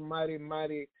perhaps a mighty,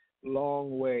 mighty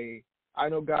long way? I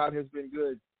know God has been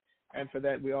good, and for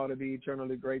that we ought to be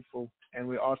eternally grateful, and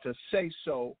we ought to say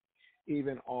so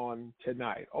even on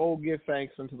tonight. Oh, give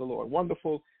thanks unto the Lord.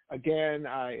 Wonderful. Again,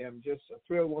 I am just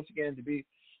thrilled once again to be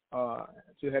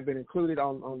to have been included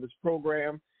on this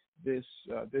program this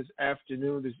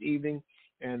afternoon, this evening,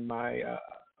 and my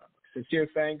sincere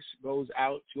thanks goes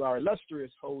out to our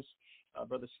illustrious host,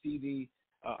 Brother Stevie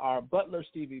R. Butler,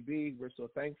 Stevie B. We're so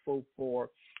thankful for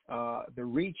the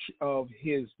reach of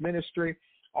his ministry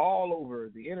all over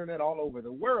the internet, all over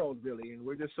the world, really, and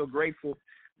we're just so grateful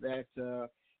that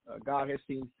God has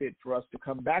seen fit for us to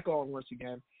come back on once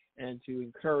again and to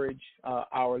encourage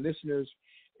our listeners.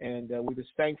 And we're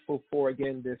just thankful for,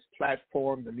 again, this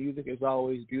platform. The music is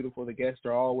always beautiful. The guests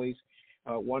are always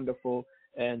wonderful.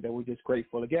 And we're just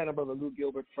grateful. Again, I'm Brother Lou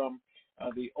Gilbert from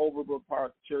the Overbrook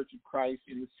Park Church of Christ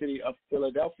in the city of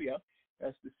Philadelphia.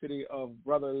 That's the city of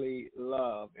brotherly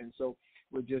love. And so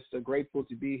we're just grateful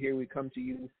to be here. We come to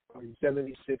you from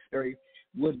 7630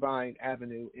 Woodbine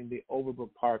Avenue in the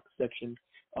Overbrook Park section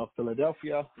of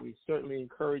Philadelphia. We certainly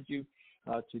encourage you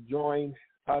to join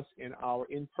us in our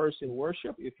in-person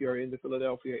worship if you're in the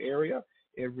Philadelphia area.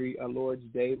 Every Lord's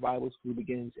Day Bible school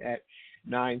begins at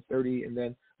 9:30 and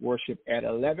then worship at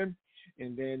 11.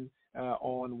 And then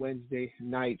on Wednesday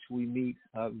nights we meet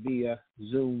via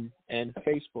Zoom and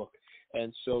Facebook.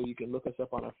 And so you can look us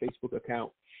up on our Facebook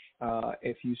account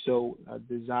if you so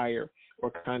desire, or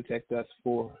contact us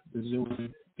for the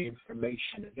Zoom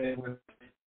information. Again, we're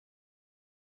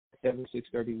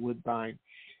 7630 Woodbine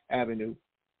Avenue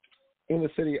in the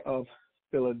city of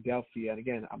Philadelphia. And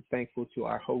again, I'm thankful to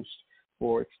our host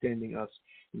for extending us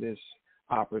this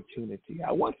opportunity.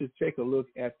 I want to take a look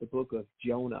at the book of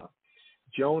Jonah.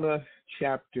 Jonah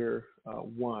chapter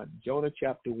 1. Jonah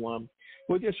chapter 1.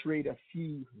 We'll just read a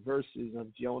few verses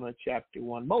of Jonah chapter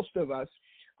 1. Most of us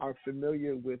are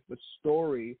familiar with the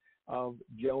story of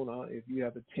Jonah. If you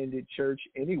have attended church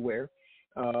anywhere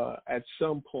at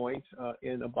some point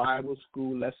in a Bible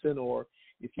school lesson, or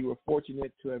if you were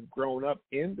fortunate to have grown up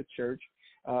in the church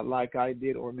like I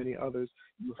did or many others,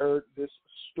 you heard this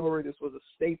story. This was a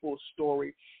staple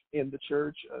story in the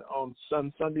church on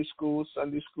Sunday school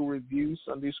review,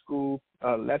 Sunday school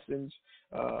lessons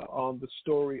on the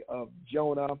story of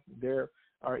Jonah. There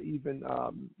are even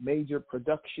major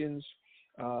productions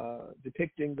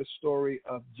depicting the story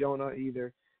of Jonah,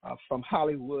 either from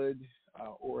Hollywood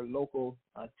or local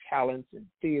talents in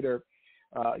theater.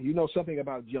 You know something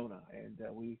about Jonah, and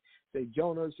we say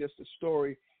Jonah is just a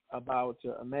story about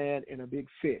a man in a big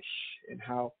fish and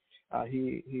how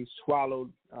he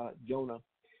swallowed Jonah.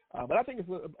 But I think it's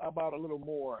about a little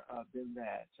more than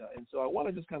that. And so I want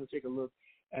to just kind of take a look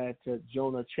at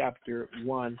Jonah chapter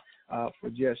 1 for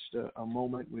just a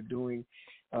moment. We're doing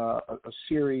a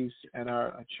series at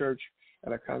our church,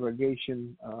 at our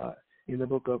congregation in the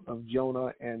book of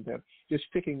Jonah, and just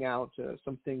picking out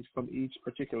some things from each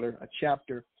particular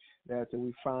chapter that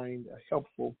we find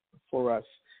helpful for us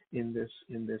in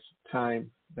this time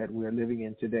that we're living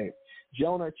in today.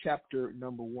 Jonah chapter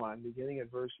number 1, beginning at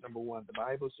verse number 1, the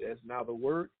Bible says, "Now the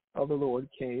word of the Lord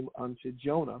came unto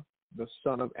Jonah, the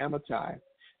son of Amittai,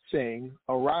 saying,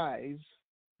 Arise,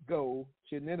 go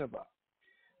to Nineveh,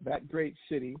 that great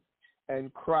city,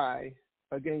 and cry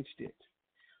against it,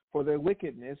 for their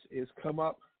wickedness is come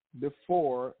up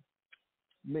before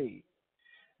me.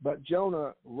 But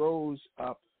Jonah rose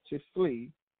up to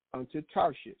flee unto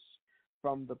Tarshish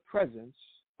from the presence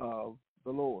of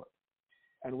the Lord,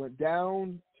 and went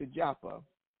down to Joppa,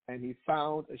 and he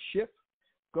found a ship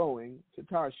going to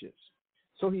Tarshish.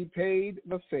 So he paid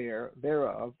the fare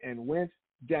thereof, and went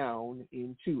down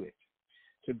into it,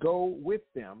 to go with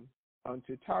them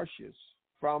unto Tarshish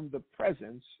from the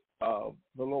presence of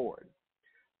the Lord.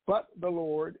 But the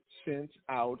Lord sent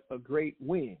out a great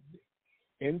wind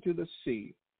into the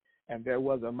sea, and there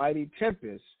was a mighty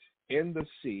tempest in the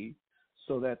sea,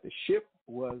 so that the ship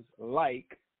was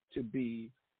like to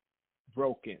be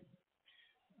broken.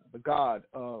 The God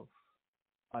of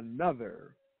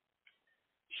another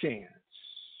chance.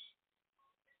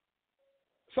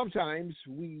 Sometimes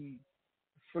we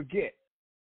forget,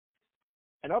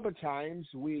 and other times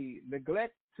we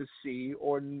neglect to see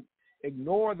or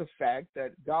ignore the fact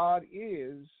that God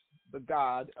is the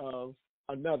God of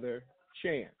another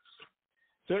chance.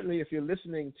 Certainly, if you're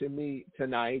listening to me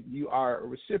tonight, you are a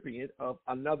recipient of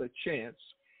another chance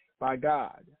by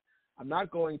God. I'm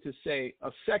not going to say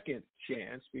a second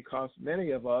chance, because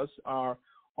many of us are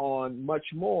on much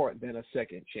more than a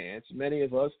second chance. Many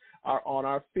of us are on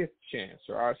our fifth chance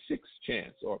or our sixth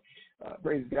chance or,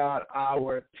 praise God,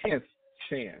 our 10th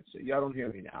chance. Y'all don't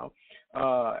hear me now.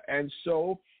 And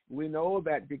so we know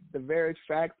that the very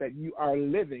fact that you are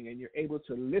living and you're able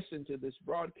to listen to this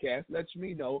broadcast lets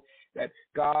me know that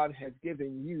God has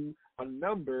given you a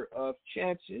number of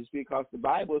chances, because the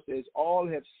Bible says all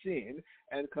have sinned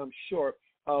and come short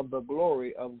of the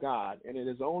glory of God. And it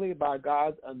is only by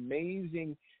God's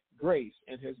amazing grace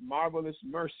and his marvelous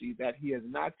mercy that he has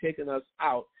not taken us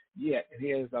out yet. He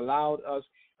has allowed us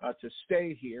to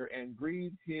stay here and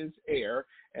breathe his air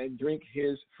and drink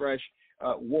his fresh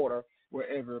water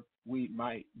wherever we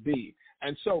might be.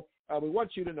 And so we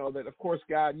want you to know that, of course,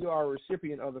 God, you are a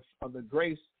recipient of the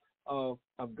grace of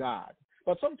God.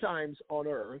 But sometimes on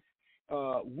earth,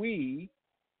 we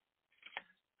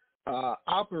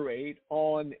operate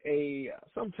on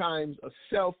sometimes a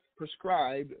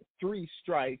self-prescribed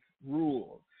 3-strike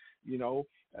rule. You know,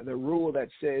 the rule that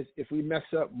says if we mess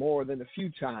up more than a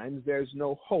few times, there's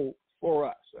no hope for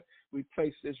us. We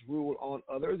place this rule on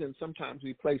others, and sometimes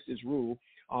we place this rule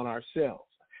on ourselves.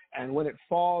 And when it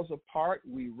falls apart,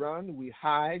 we run, we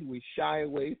hide, we shy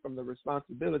away from the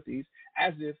responsibilities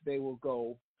as if they will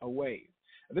go away.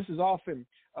 This is often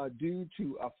due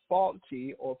to a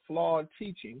faulty or flawed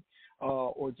teaching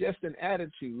or just an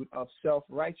attitude of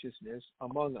self-righteousness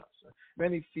among us.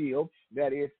 Many feel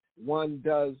that if one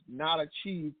does not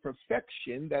achieve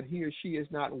perfection, that he or she is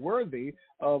not worthy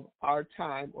of our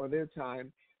time or their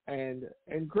time and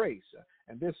grace.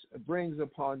 And this brings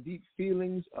upon deep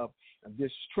feelings of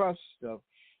distrust,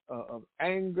 of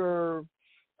anger,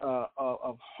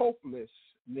 of hopelessness,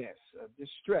 of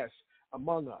distress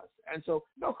among us. And so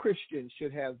no Christian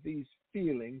should have these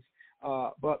feelings,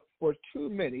 but for too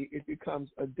many, it becomes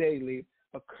a daily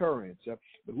occurrence.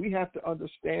 But we have to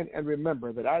understand and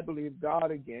remember that I believe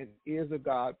God, again, is a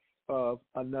God of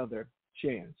another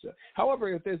chance. However,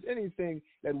 if there's anything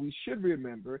that we should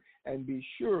remember and be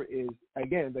sure is,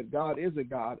 again, that God is a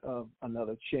God of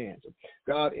another chance.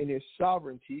 God, in his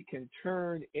sovereignty, can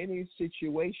turn any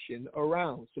situation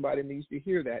around. Somebody needs to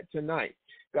hear that tonight.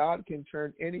 God can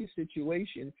turn any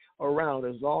situation around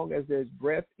as long as there's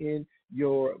breath in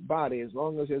your body, as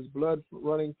long as there's blood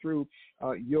running through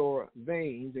your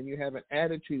veins and you have an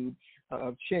attitude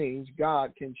of change.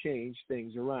 God can change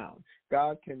things around.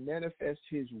 God can manifest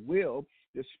his will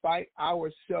despite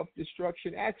our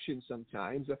self-destruction actions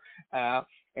sometimes,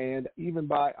 and even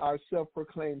by our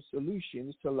self-proclaimed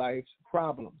solutions to life's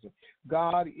problems.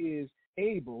 God is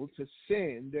able to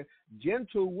send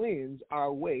gentle winds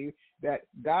our way that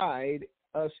guide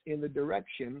us in the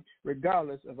direction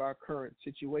regardless of our current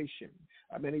situation.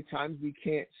 Many times we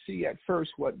can't see at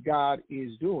first what God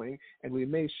is doing, and we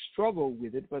may struggle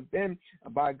with it, but then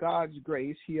by God's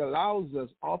grace, he allows us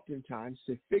oftentimes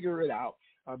to figure it out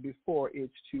before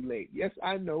it's too late. Yes,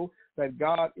 I know that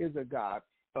God is a God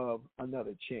of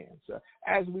another chance.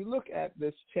 As we look at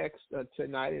this text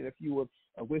tonight, and if you were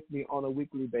with me on a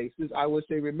weekly basis, I would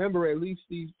say remember at least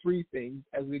these 3 things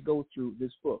as we go through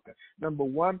this book. Number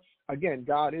 1, again,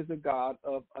 God is a God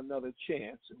of another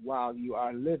chance while you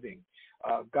are living.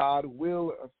 God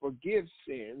will forgive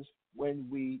sins when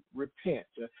we repent.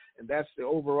 And that's the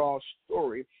overall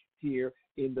story here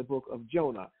in the book of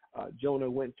Jonah.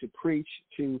 Jonah went to preach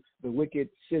to the wicked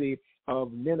city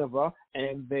of Nineveh,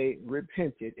 and they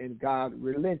repented, and God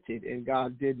relented, and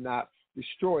God did not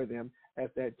destroy them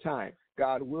at that time.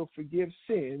 God will forgive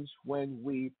sins when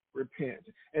we repent.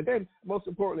 And then, most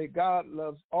importantly, God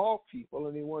loves all people,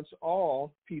 and he wants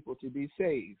all people to be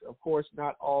saved. Of course,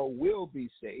 not all will be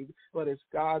saved, but it's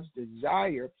God's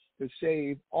desire to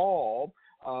save all,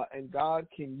 and God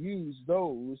can use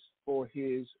those for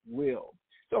his will.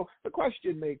 So the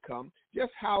question may come,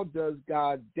 just how does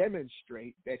God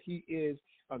demonstrate that he is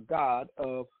a God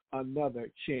of another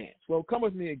chance. Well, come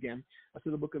with me again to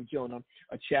the book of Jonah,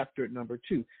 chapter number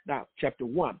 2. Now, chapter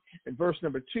 1. In verse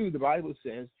number 2, the Bible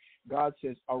says, God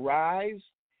says, arise,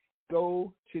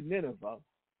 go to Nineveh,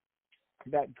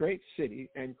 that great city,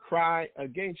 and cry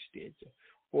against it,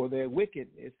 for their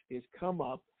wickedness is come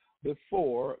up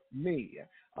before me.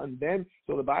 And then,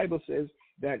 so the Bible says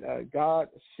that God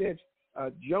sent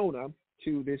Jonah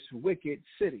to this wicked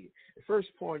city. The first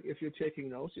point, if you're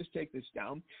taking notes, just take this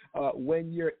down.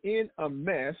 When you're in a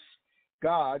mess,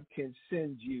 God can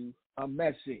send you a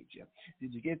message.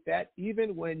 Did you get that?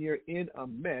 Even when you're in a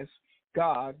mess,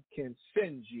 God can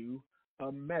send you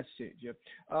a message.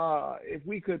 If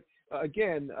we could,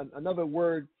 again, another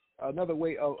word, another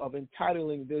way of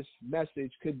entitling this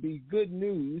message could be good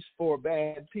news for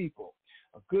bad people.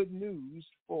 Good news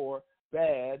for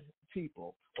bad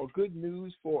people, or good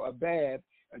news for a bad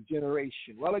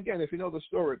generation. Well, again, if you know the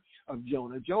story of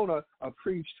Jonah, Jonah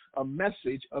preached a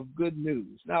message of good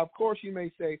news. Now, of course, you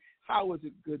may say, how is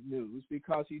it good news?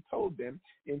 Because he told them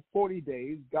in 40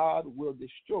 days, God will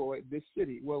destroy this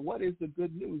city. Well, what is the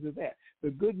good news of that?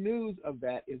 The good news of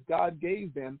that is God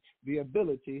gave them the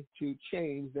ability to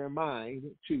change their mind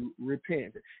to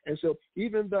repent. And so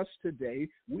even thus today,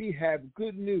 we have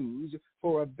good news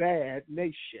for a bad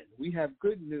nation. We have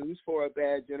good news for a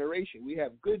bad generation. We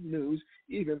have good news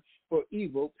even for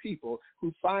evil people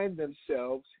who find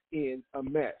themselves in a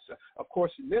mess. Of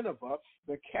course, Nineveh,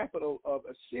 the capital of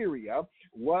Assyria,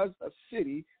 was a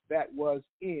city that was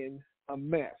in a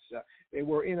mess. They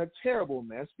were in a terrible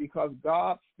mess because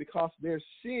their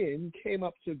sin came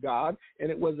up to God, and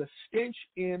it was a stench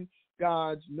in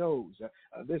God's nose.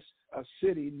 This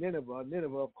city, Nineveh,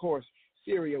 of course,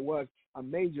 Syria was a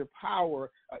major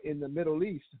power in the Middle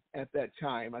East at that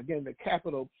time. Again, the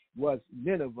capital was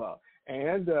Nineveh,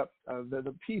 and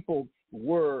the people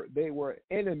were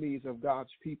enemies of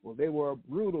God's people. They were a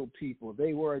brutal people.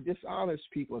 They were a dishonest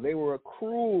people. They were a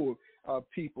cruel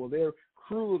people. Their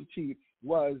cruelty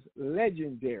was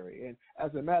legendary. And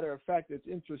as a matter of fact, it's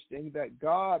interesting that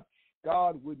God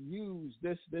would use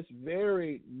this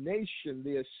very nation,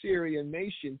 the Assyrian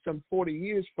nation, some 40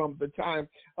 years from the time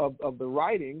of the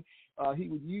writing. He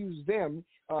would use them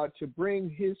to bring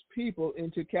his people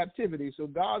into captivity. So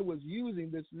God was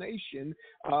using this nation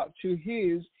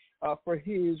for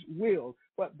his will.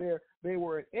 But they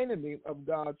were an enemy of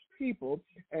God's people,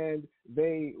 and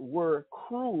they were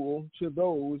cruel to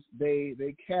those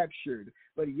they captured.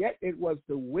 But yet it was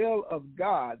the will of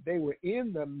God. They were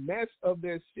in the mess of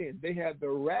their sin. They had the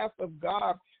wrath of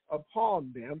God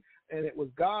upon them, and it was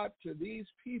God to these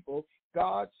people.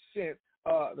 God sent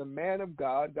the man of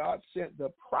God. God sent the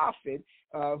prophet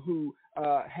who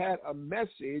had a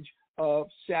message of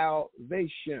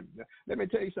salvation. Let me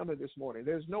tell you something this morning.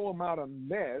 There's no amount of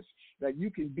mess that you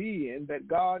can be in that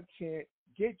God can't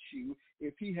get you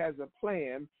if he has a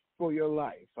plan for your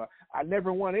life. I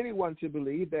never want anyone to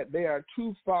believe that they are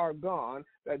too far gone,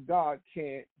 that God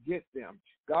can't get them.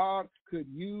 God could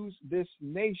use this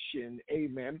nation,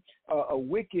 amen, a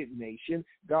wicked nation.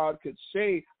 God could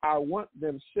say, I want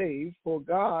them saved for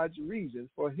God's reason,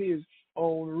 for his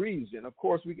own reason. Of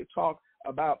course, we could talk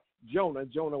about Jonah.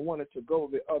 Jonah wanted to go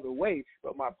the other way,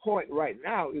 but my point right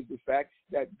now is the fact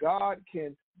that God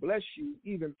can bless you,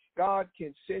 even God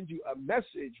can send you a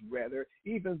message, rather,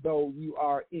 even though you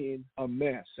are in a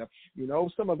mess. You know,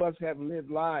 some of us have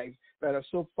lived lives that are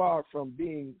so far from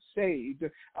being saved,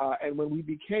 and when we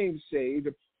became saved,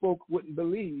 folk wouldn't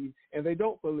believe, and they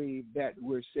don't believe that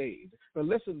we're saved. But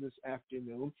listen this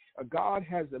afternoon, God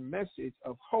has a message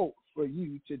of hope for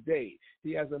you today.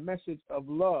 He has a message of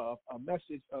love, a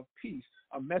message of peace,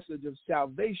 a message of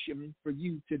salvation for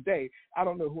you today. I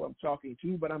don't know who I'm talking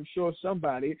to, but I'm sure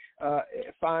somebody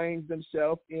finds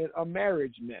themselves in a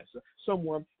marriage mess.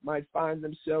 Someone might find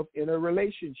themselves in a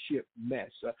relationship mess,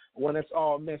 one that's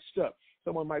all messed up.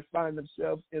 Someone might find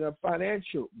themselves in a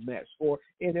financial mess or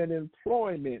in an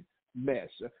employment mess.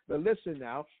 But listen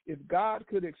now, if God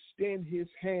could extend his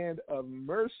hand of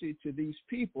mercy to these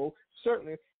people,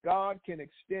 certainly God can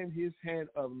extend his hand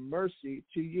of mercy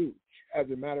to you. As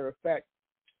a matter of fact,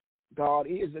 God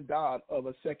is a God of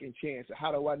a second chance.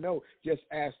 How do I know? Just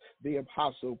ask the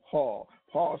Apostle Paul.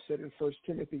 Paul said in 1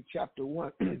 Timothy chapter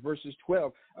 1, verses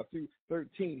 12 through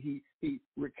 13, he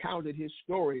recounted his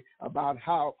story about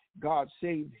how God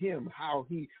saved him, how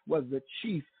he was the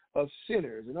chief of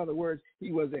sinners. In other words,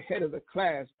 he was the head of the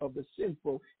class of the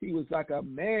sinful. He was like a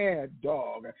mad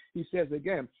dog. He says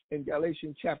again in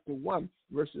Galatians chapter 1,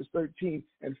 verses 13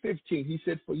 and 15, he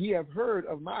said, "For ye have heard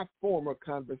of my former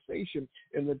conversation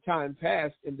in the time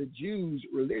past in the Jews'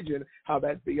 religion, how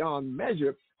that beyond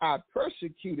measure I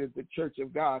persecuted the church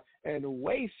of God and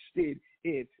wasted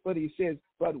it." But he says,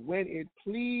 "But when it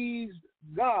pleased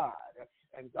God,"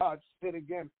 and God said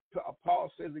again, Paul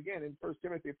says again in 1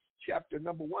 Timothy chapter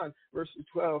number 1, verses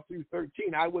 12 through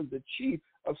 13, "I was the chief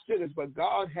of sinners, but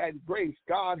God had grace,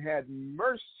 God had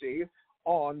mercy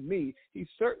on me." He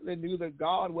certainly knew that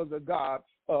God was a God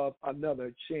of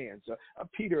another chance.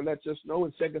 Peter lets us know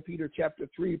in 2 Peter chapter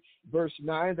 3, verse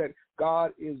 9, that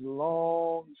God is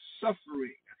long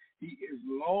suffering. He is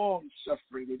long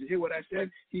suffering. Did you hear what I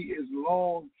said? He is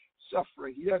long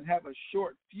suffering. He doesn't have a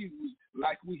short fuse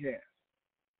like we have.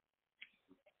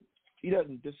 He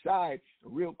doesn't decide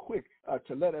real quick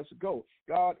to let us go.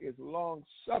 God is long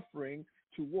suffering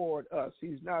toward us.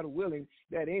 He's not willing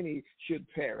that any should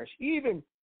perish. Even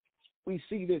we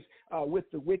see this with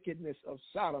the wickedness of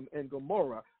Sodom and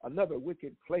Gomorrah, another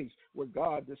wicked place where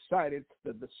God decided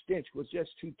that the stench was just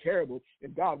too terrible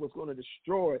and God was going to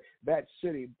destroy that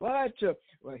city. But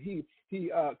he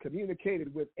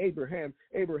communicated with Abraham.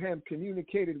 Abraham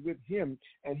communicated with him,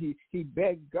 and he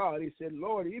begged God. He said,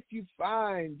 "Lord, if you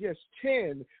find just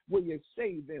 10, will you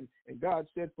save them?" And God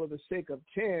said, "For the sake of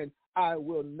 10, I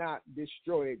will not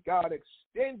destroy it." God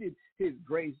extended his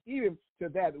grace even to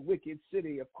that wicked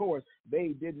city. Of course,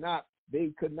 they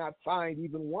could not find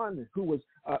even one who was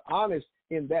honest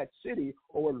in that city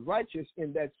or righteous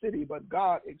in that city, but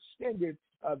God extended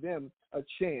them a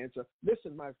chance.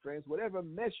 Listen, my friends, whatever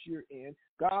mess you're in,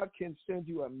 God can send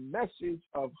you a message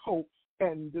of hope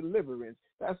and deliverance.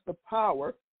 That's the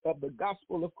power of the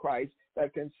gospel of Christ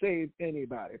that can save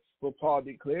anybody. For Paul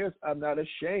declares, "I'm not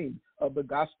ashamed of the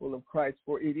gospel of Christ,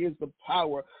 for it is the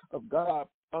power of God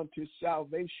unto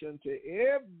salvation to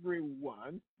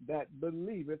everyone that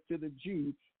believeth, to the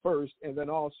Jew first, and then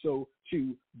also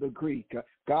to the Greek."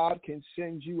 God can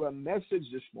send you a message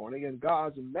this morning, and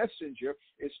God's messenger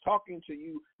is talking to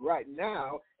you right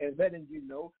now and letting you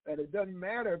know that it doesn't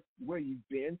matter where you've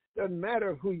been, doesn't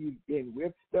matter who you've been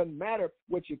with, doesn't matter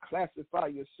what you classify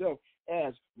yourself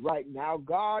as right now.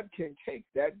 God can take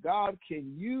that. God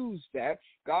can use that.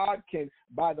 God can,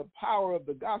 by the power of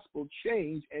the gospel,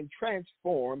 change and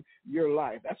transform your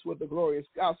life. That's what the glorious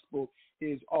gospel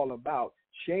is all about.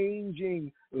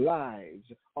 Changing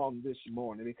lives on this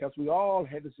morning, because we all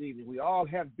have this evening, we all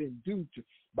have been duped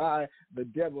by the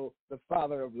devil, the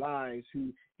father of lies,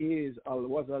 who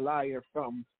was a liar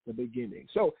from the beginning.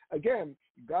 So again,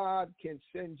 God can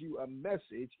send you a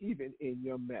message even in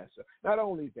your mess. Not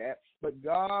only that, but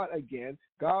not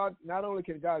only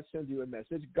can God send you a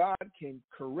message, God can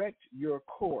correct your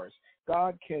course.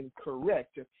 God can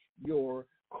correct your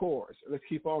course. Let's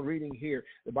keep on reading here.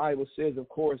 The Bible says, of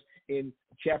course, in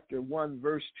chapter 1,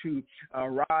 verse 2,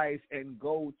 "Rise and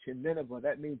go to Nineveh."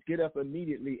 That means get up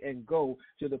immediately and go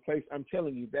to the place, I'm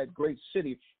telling you, that great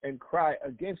city, and cry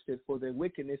against it, for their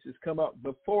wickedness has come up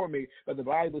before me. But the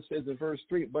Bible says in verse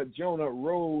 3, "But Jonah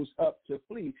rose up to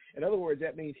flee." In other words,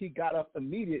 that means he got up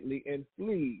immediately and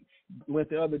went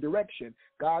the other direction.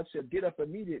 God said, get up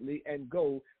immediately and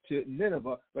go to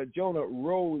Nineveh. But Jonah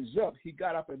rose up. He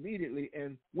got up immediately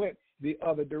and went the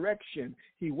other direction.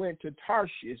 He went to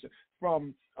Tarshish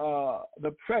from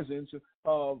the presence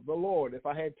of the Lord. If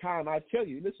I had time, I'd tell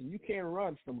you, listen, you can't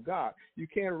run from God. You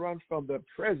can't run from the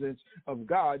presence of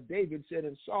God. David said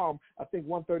in Psalm, I think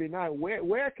 139,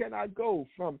 where can I go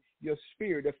from your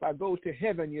spirit? If I go to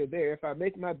heaven, you're there. If I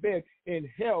make my bed in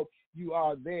hell, you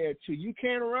are there too. You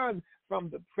can't run from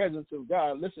the presence of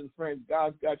God. Listen, friends,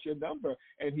 God's got your number,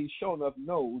 and he sure enough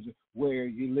knows where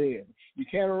you live. You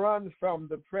can't run from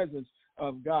the presence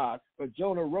of God. But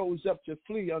Jonah rose up to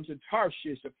flee unto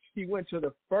Tarshish. He went to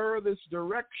the furthest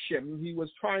direction. He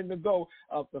was trying to go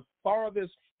the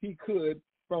farthest he could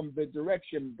from the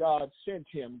direction God sent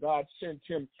him. God sent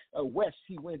him west,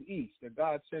 he went east. And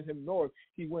God sent him north,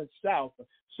 he went south,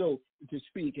 so to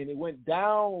speak. And he went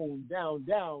down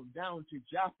to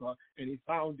Joppa, and he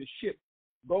found a ship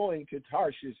going to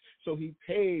Tarshish. So he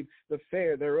paid the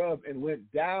fare thereof and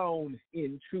went down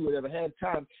into it. If I had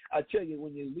time, I tell you,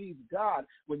 when you leave God,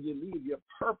 when you leave your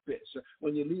purpose,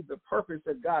 when you leave the purpose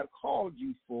that God called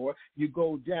you for, you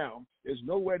go down. There's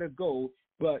nowhere to go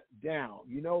but down,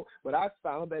 but I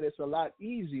found that it's a lot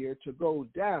easier to go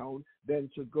down than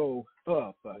to go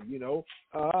up,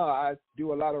 I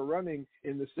do a lot of running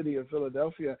in the city of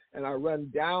Philadelphia, and I run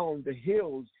down the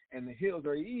hills and the hills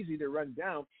are easy to run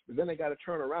down, but then they got to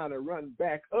turn around and run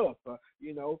back up,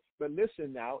 But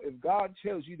listen now, if God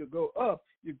tells you to go up,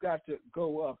 you've got to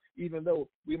go up, even though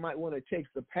we might want to take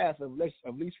the path of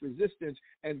least resistance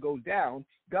and go down.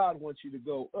 God wants you to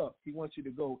go up. He wants you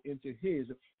to go into his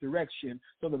direction.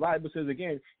 So the Bible says,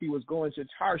 again, he was going to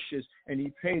Tarshish, and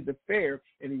he paid the fare,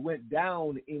 and he went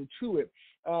down into it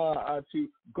to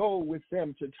go with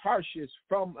them to Tarshish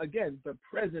from, again, the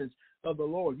presence of the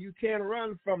Lord. You can't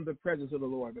run from the presence of the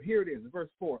Lord. But here it is, verse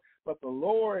 4. But the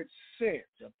Lord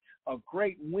sent a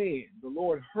great wind. The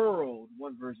Lord hurled,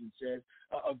 one version says,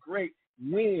 a great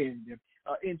wind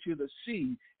into the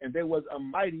sea, and there was a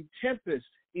mighty tempest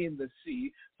in the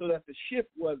sea, so that the ship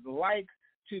was like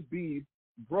to be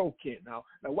broken. Now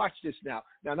watch this now.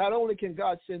 Now, not only can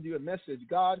God send you a message,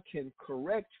 God can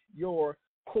correct your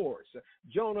course.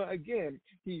 Jonah, again,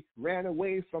 he ran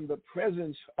away from the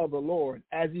presence of the Lord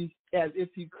as if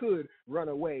he could run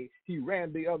away. He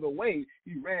ran the other way.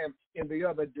 He ran in the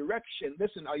other direction.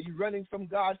 Listen, are you running from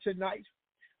God tonight?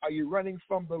 Are you running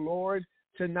from the Lord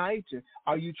tonight?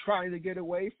 Are you trying to get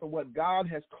away from what God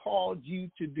has called you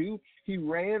to do? He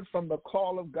ran from the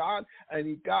call of God, and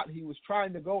he was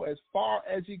trying to go as far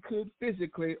as he could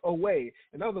physically away.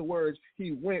 In other words,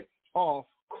 he went off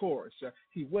course.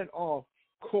 He went off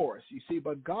course, you see,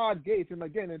 but God gave him,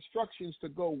 again, instructions to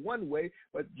go one way,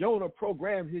 but Jonah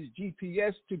programmed his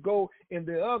GPS to go in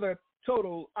the other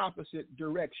total opposite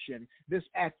direction. This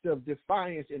act of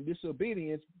defiance and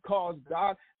disobedience caused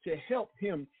God to help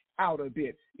him out a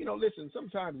bit. Listen,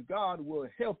 sometimes God will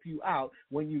help you out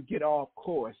when you get off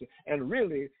course. And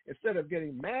really, instead of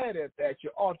getting mad at that,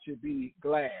 you ought to be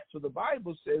glad. So the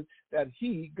Bible says that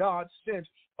God sent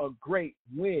a great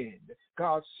wind.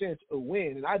 God sent a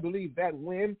wind. And I believe that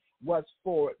wind was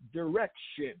for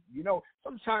direction.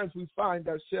 Sometimes we find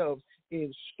ourselves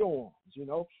in storms.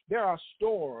 There are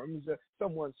storms,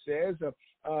 someone says,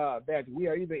 that we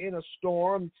are either in a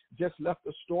storm, just left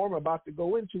a storm, about to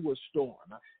go into a storm.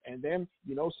 And then,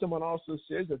 someone also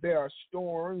says that there are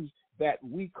storms that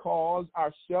we cause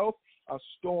ourselves,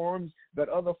 storms that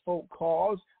other folk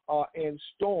cause, and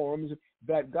storms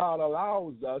that God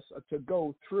allows us to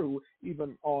go through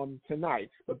even on tonight.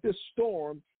 But this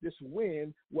storm, this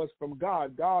wind, was from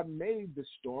God. God made the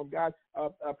storm. God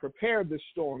prepared the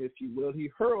storm, if you will. He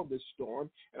hurled the storm.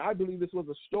 And I believe this was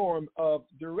a storm of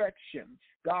direction.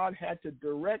 God had to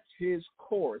direct his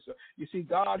course. You see,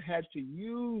 God had to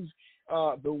use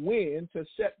the wind to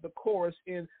set the course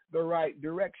in the right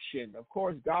direction. Of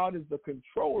course, God is the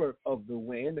controller of the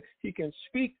wind. He can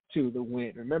speak to the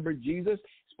wind. Remember, Jesus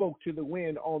spoke to the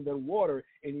wind on the water,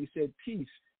 and he said, "Peace,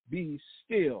 be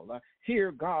still."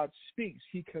 Here God speaks.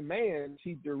 He commands.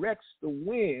 He directs the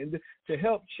wind to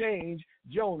help change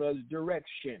Jonah's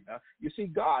direction. You see,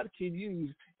 God can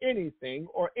use anything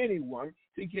or anyone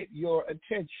to get your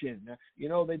attention.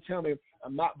 They tell me a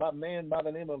man by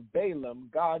the name of Balaam,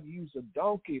 God used a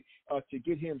donkey to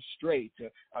get him straight.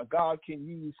 God can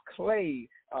use clay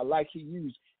like he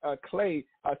used clay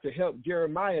to help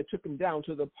Jeremiah. Took him down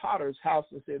to the potter's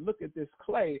house and said, "Look at this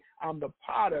clay. I'm the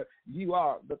potter. You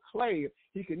are the clay."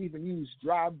 He can even use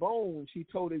dry bones. He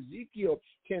told Ezekiel,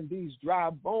 "Can these dry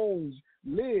bones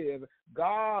live?"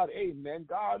 God, amen,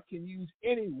 God can use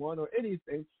anyone or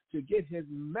anything to get his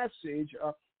message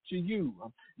to you.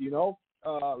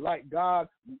 Like God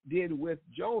did with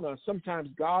Jonah, sometimes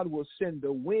God will send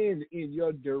the wind in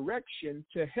your direction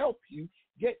to help you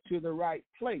get to the right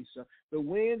place. The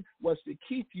wind was to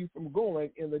keep you from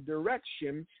going in the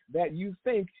direction that you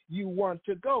think you want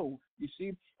to go. You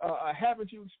see,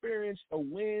 haven't you experienced a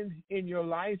wind in your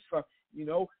life?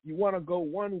 You want to go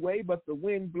one way, but the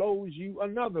wind blows you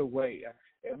another way.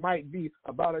 It might be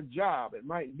about a job. It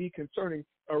might be concerning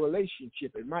a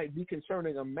relationship. It might be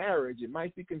concerning a marriage. It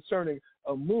might be concerning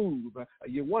a move.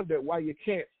 You wonder why you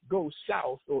can't go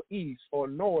south or east or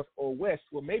north or west.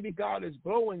 Well, maybe God is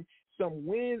blowing some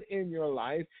wind in your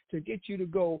life to get you to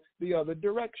go the other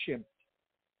direction.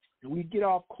 We get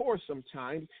off course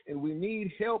sometimes, and we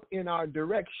need help in our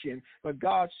direction. But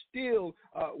God still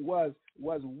was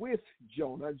with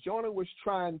Jonah. Jonah was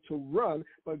trying to run,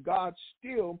 but God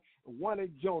still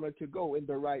wanted Jonah to go in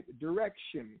the right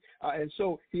direction. And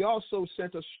so he also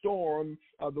sent a storm.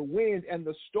 The wind and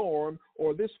the storm,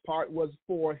 or this part, was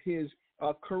for his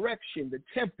correction. The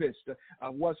tempest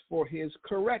was for his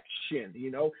correction,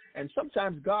 and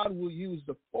sometimes God will use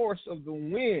the force of the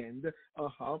wind.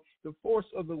 The force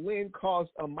of the wind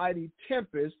caused a mighty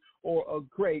tempest or a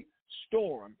great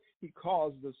storm. he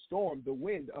caused the storm, the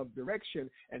wind of direction,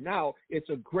 and now it's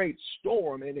a great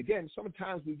storm. And again,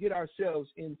 sometimes we get ourselves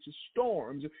into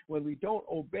storms when we don't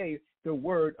obey the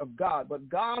word of God. But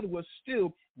God was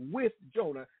still with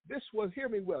Jonah. This was, hear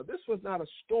me well, this was not a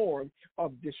storm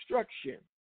of destruction.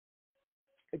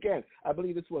 Again, I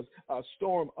believe this was a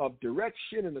storm of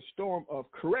direction and a storm of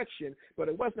correction, but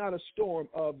it was not a storm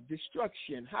of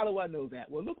destruction. How do I know that?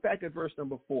 Well, look back at verse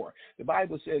number 4. The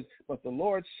Bible says, but the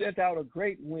Lord sent out a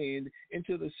great wind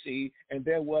into the sea, and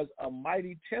there was a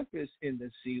mighty tempest in the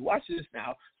sea. Watch this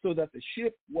now. So that the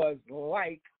ship was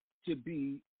like to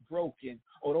be broken.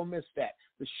 Oh, don't miss that.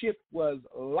 The ship was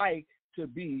like to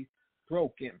be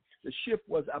broken. The ship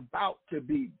was about to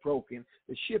be broken.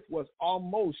 The ship was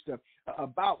almost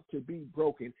about to be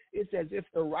broken. It's as if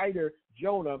the writer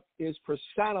Jonah is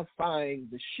personifying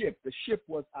the ship. The ship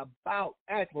was about,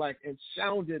 act like, and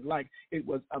sounded like it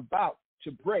was about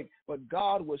to break, but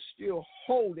God was still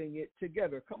holding it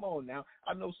together. Come on now.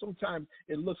 I know sometimes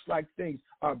it looks like things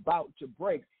are about to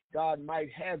break. God might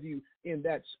have you in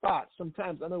that spot.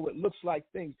 Sometimes I know it looks like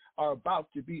things are about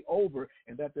to be over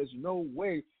and that there's no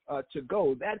way to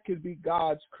go. That could be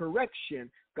God's correction.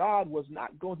 God was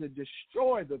not going to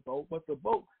destroy the boat, but the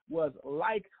boat was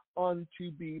like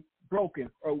unto be broken,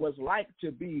 or was like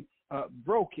to be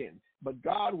broken. But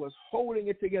God was holding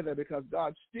it together because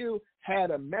God still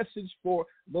had a message for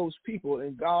those people,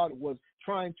 and God was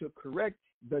trying to correct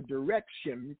the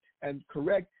direction and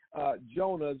correct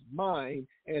Jonah's mind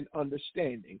and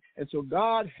understanding. And so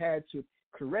God had to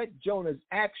correct Jonah's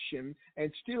action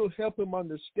and still help him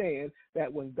understand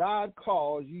that when God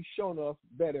calls, you show enough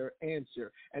better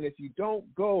answer. And if you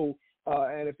don't go,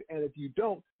 if you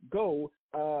don't go,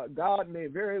 God may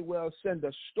very well send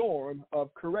a storm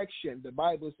of correction. The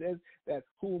Bible says that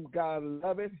whom God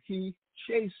loveth, he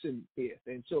chasteneth.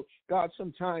 And so God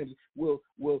sometimes will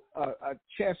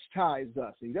chastise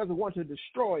us. He doesn't want to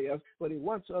destroy us, but he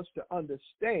wants us to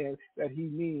understand that he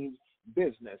means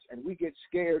business. And we get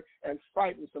scared and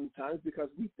frightened sometimes because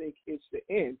we think it's the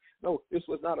end. No, this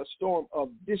was not a storm of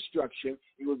destruction.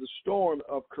 It was a storm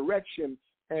of correction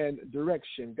and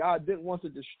direction. God didn't want to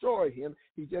destroy him.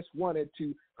 He just wanted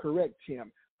to correct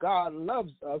him. God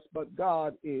loves us, but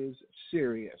God is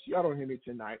serious. Y'all don't hear me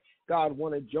tonight. God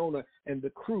wanted Jonah and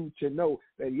the crew to know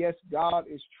that, yes, God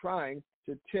is trying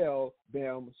to tell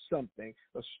them something.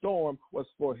 The storm was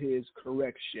for his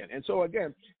correction. And so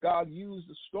again, God used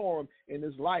the storm in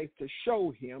his life to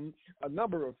show him a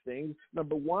number of things.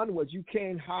 Number one was you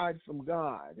can't hide from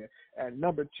God. And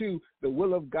number two, the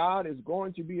will of God is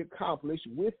going to be accomplished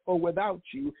with or without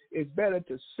you. It's better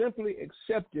to simply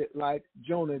accept it like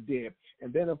Jonah did.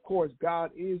 And then, of course, God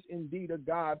is indeed a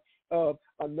God of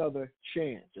another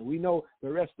chance. And we know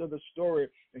the rest of the story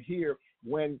here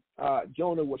when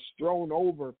Jonah was thrown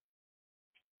over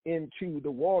into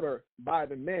the water by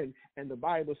the men, and the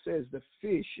Bible says the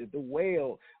fish, the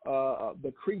whale,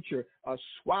 the creature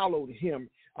swallowed him,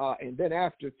 and then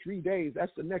after 3 days,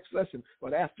 that's the next lesson,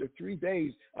 but after 3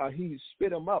 days, he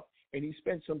spit him up, and he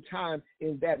spent some time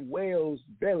in that whale's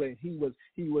belly. He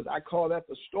was, I call that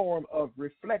the storm of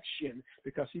reflection,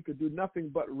 because he could do nothing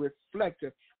but reflect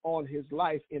on his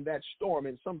life in that storm.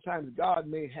 And sometimes God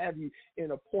may have you in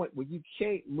a point where you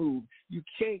can't move, you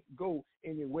can't go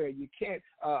anywhere, you can't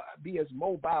be as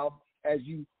mobile as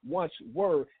you once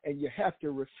were, and you have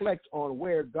to reflect on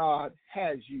where God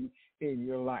has you in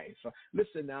your life.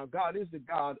 Listen now, God is the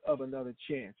God of another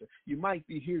chance. You might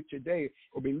be here today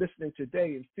or be listening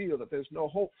today and feel that there's no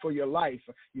hope for your life.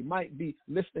 You might be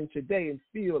listening today and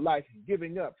feel like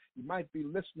giving up. You might be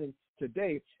listening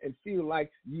today and feel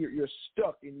like you're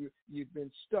stuck, and you've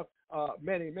been stuck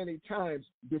many times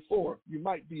before. You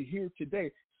might be here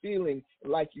today feeling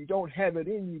like you don't have it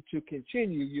in you to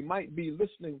continue. You might be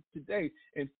listening today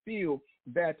and feel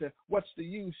that what's the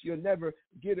use? You'll never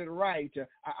get it right.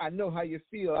 I know how you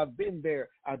feel. I've been there.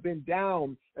 I've been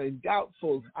down and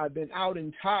doubtful. I've been out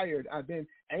and tired. I've been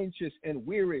anxious and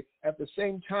weary at the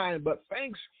same time. But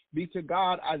thanks be to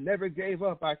God, I never gave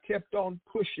up. I kept on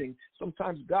pushing.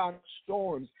 Sometimes God's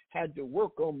storms had to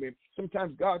work on me.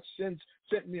 Sometimes God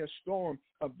sent me a storm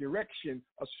of direction,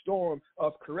 a storm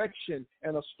of correction,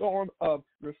 and a storm of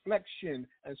reflection.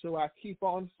 And so I keep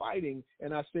on fighting.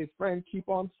 And I say, friend, keep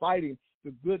on fighting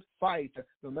the good fight.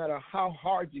 No matter how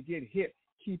hard you get hit,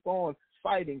 keep on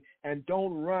fighting and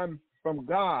don't run from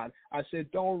God. I said,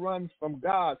 don't run from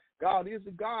God. God is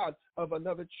a God of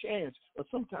another chance. But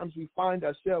sometimes we find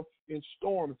ourselves in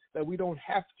storms that we don't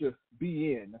have to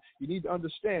be in. You need to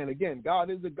understand, again, God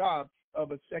is a God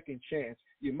of a second chance.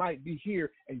 You might be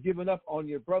here and giving up on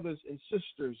your brothers and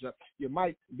sisters. You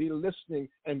might be listening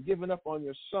and giving up on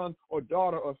your son or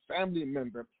daughter or family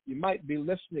member. You might be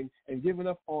listening and giving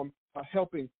up on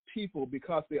helping people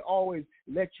because they always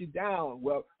let you down.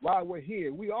 Well, while we're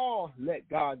here, we all let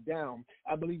God down.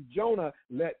 I believe Jonah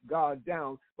let God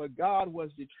down, but God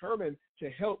was determined to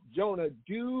help Jonah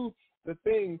do the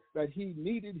thing that he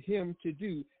needed him to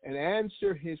do and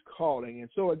answer his calling. And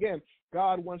so again,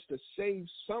 God wants to save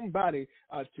somebody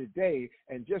today.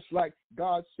 And just like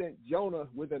God sent Jonah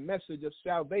with a message of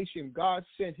salvation, God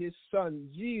sent his son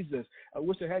Jesus. I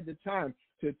wish I had the time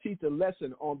to teach a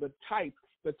lesson on the type,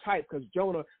 because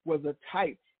Jonah was a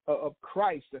type of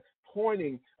Christ,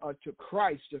 pointing to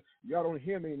Christ. Y'all don't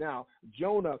hear me now.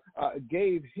 Jonah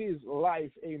gave his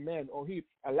life, amen, or he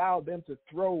allowed them to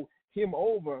throw him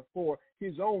over for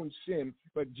his own sin.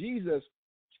 But Jesus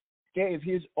gave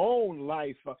his own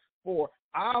life for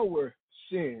our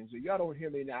sins. Y'all don't hear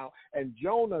me now. And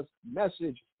Jonah's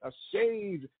message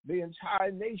saved the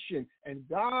entire nation. And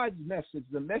God's message,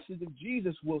 the message of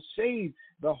Jesus, will save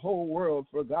the whole world.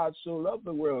 For God so loved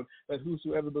the world that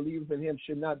whosoever believes in him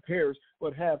should not perish,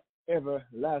 but have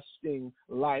everlasting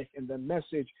life. And the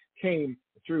message came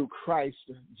through Christ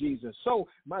Jesus. So,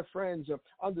 my friends,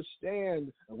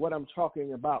 understand what I'm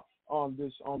talking about on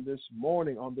this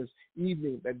morning, on this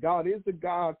evening, that God is the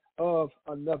God of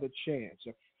another chance.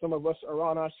 Some of us are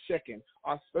on our second,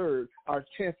 our third, our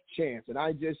 10th chance. And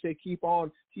I just say keep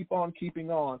on keeping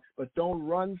on, but don't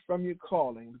run from your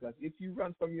calling, because if you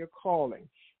run from your calling,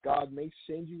 God may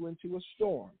send you into a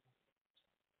storm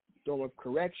of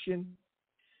correction,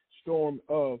 storm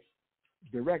of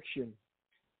direction,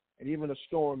 and even a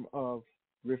storm of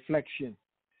reflection.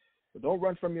 But don't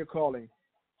run from your calling.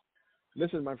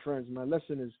 Listen, my friends, my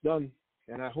lesson is done,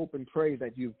 and I hope and pray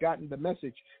that you've gotten the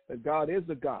message that God is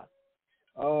the God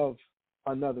of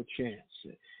another chance.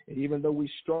 And even though we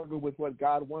struggle with what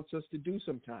God wants us to do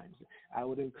sometimes, I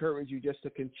would encourage you just to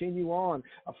continue on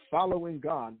following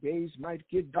God. Days might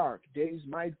get dark. Days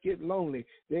might get lonely.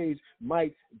 Days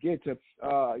might get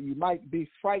you might be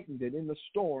frightened and in the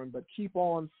storm, but keep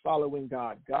on following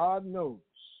God. God knows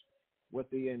what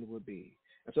the end will be.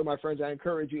 And so, my friends, I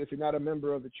encourage you, if you're not a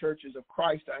member of the Churches of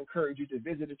Christ, I encourage you to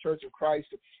visit the Church of Christ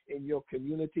in your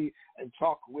community and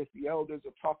talk with the elders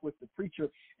or talk with the preacher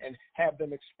and have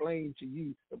them explain to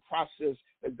you the process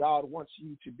that God wants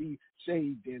you to be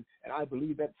saved in. And I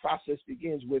believe that process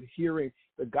begins with hearing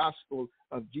the gospel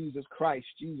of Jesus Christ.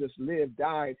 Jesus lived,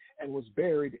 died, and was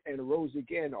buried and rose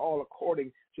again, all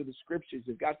according to the scriptures.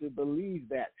 You've got to believe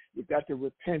that. You've got to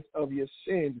repent of your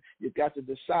sins. You've got to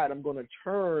decide, I'm going to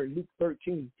turn. Luke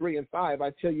 13:3-5,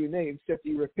 I tell you, nay, except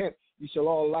ye repent, you shall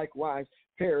all likewise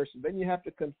perish. And then you have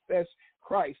to confess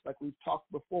Christ, like we've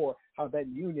talked before, how that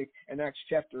eunuch in Acts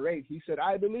chapter 8, he said,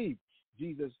 I believe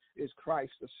Jesus is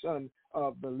Christ, the Son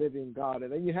of the living God.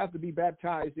 And then you have to be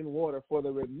baptized in water for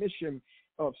the remission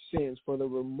of sins, for the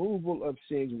removal of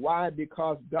sins. Why?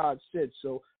 Because God said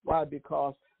so. Why?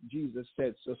 Because Jesus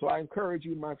said so. So I encourage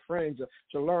you, my friends,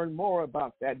 to learn more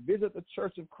about that. Visit the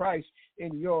Church of Christ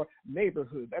in your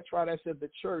neighborhood. That's right, I said the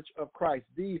Church of Christ,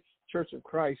 the Church of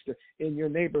Christ in your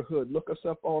neighborhood. Look us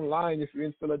up online if you're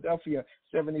in Philadelphia,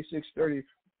 7630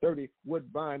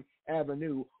 Woodbine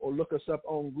Avenue, or look us up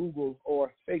on Google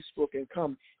or Facebook and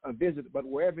come visit. But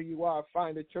wherever you are,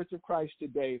 find the Church of Christ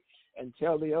today and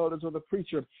tell the elders or the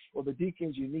preacher or the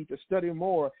deacons you need to study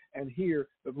more and hear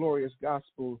the glorious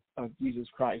gospel of Jesus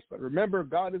Christ. But remember,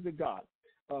 God is a God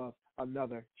of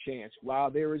another chance.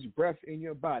 While there is breath in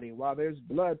your body, while there's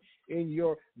blood in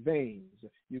your veins,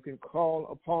 you can call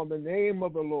upon the name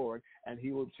of the Lord, and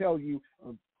he will tell you,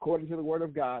 according to the word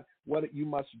of God, what you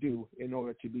must do in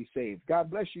order to be saved. God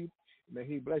bless you. May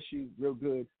he bless you real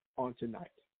good on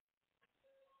tonight.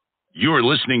 You're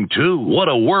listening to What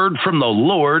a Word from the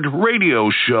Lord radio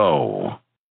show.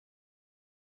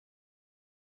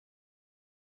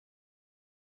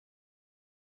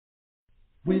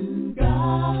 When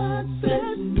God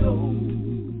says no,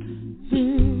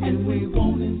 and we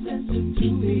won't insist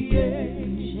to the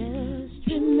end, just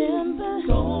remember,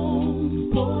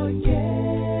 don't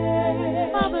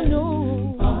forget, Father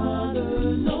knows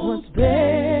what's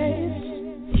best.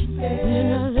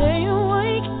 When I lay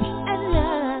awake at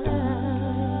night,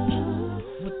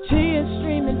 with tears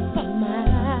streaming from my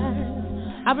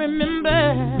eyes, I remember,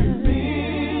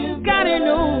 gotta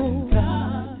know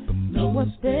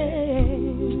what's best.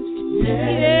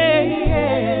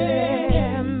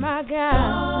 Yeah, my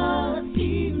God,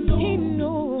 He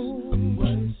knows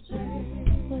what's best.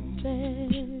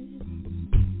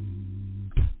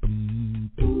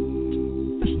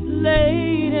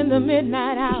 Late in the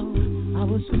midnight hour, I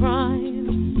was crying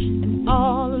and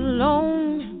all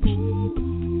alone,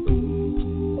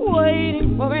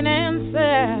 waiting for an answer,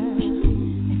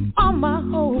 and all my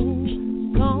hope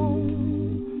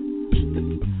gone.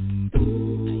 I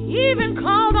even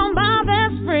called on my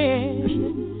best friend,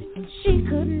 and she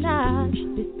could not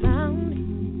be found.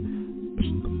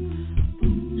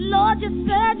 Lord, you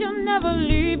said you'll never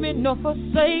leave me nor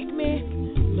forsake me.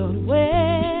 Lord,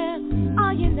 where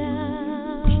are you now?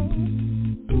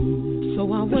 So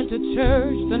I went to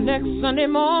church the next Sunday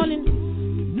morning,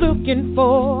 looking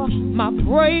for my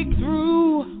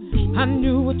breakthrough. I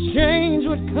knew a change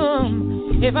would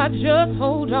come if I just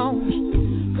hold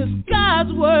on, 'cause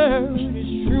God's word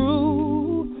is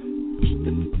true.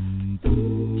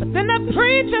 But then the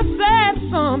preacher said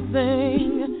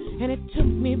something, and it took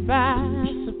me by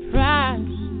surprise.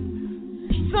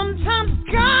 Sometimes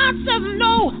God says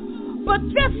no, but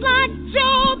just like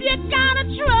Job, you gotta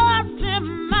trust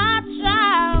him, my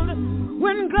child.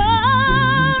 When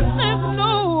God says no,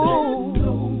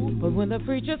 but when the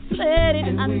preacher said it,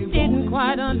 I didn't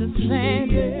quite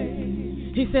understand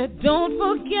it. He said, don't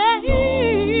forget,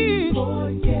 just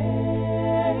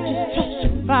trust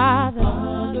your Father,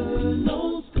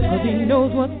 'cause he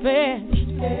knows what's best.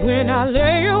 When I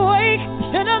lay awake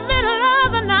in the middle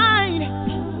of the night,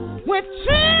 with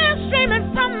tears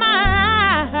streaming from my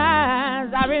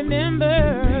eyes, I remember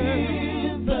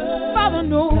Father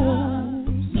knows,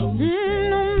 no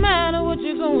matter what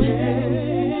you're going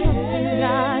through,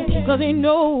 God, 'cause he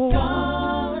knows,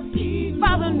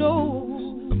 Father knows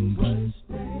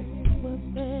what's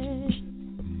best.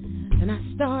 And I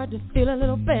started to feel a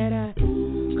little better,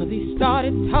 'cause he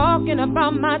started talking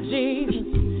about my Jesus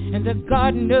in the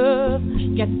Garden of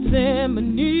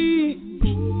Gethsemane,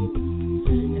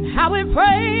 and how he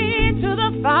prayed to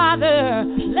the Father,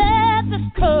 let this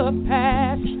cup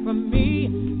pass from me.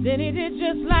 Then he did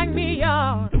just like me,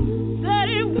 y'all. Said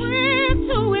he went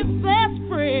to his best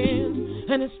friend,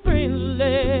 and his friends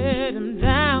let him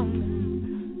down.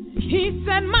 He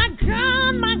said, my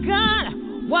God,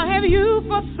 why have you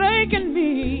forsaken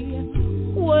me?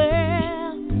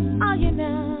 Where are you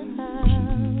now?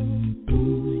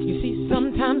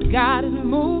 Sometimes God is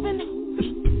moving,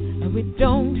 and we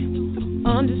don't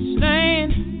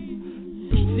understand.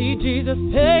 See, Jesus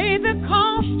paid the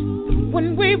cost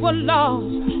when we were lost,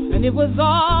 and it was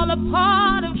all a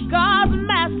part of God's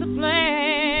master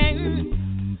plan.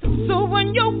 So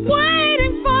when you're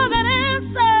waiting for that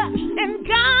answer, and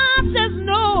God says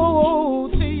no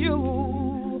to you,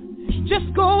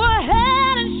 just go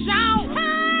ahead and shout,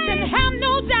 and have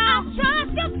no doubt,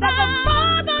 trust your that the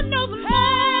Father knows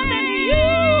more than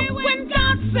you. When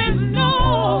God says no,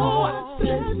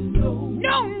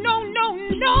 no.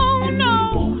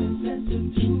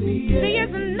 See,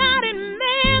 it's not in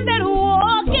man that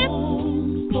walketh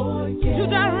to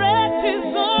direct his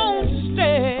own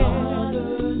steps.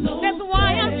 That's why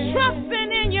I'm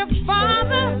trusting in your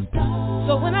Father.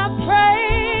 So when I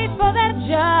prayed for that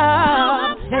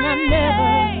job, and I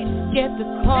never get the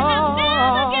call,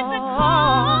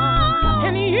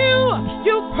 and you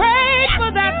prayed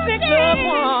for that sick loved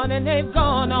one, and they've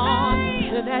gone on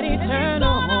to that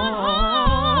eternal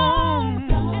home.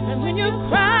 And when you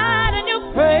cried and you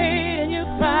prayed and you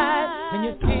cried and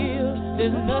you feel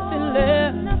there's nothing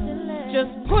left,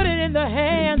 just put it in the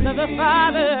hands of the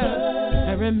Father,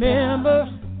 and remember,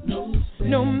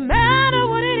 no matter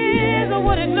what it is or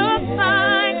what it looks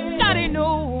like, God, he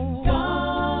knows.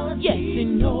 Yes, he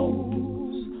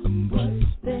knows what's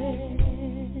best.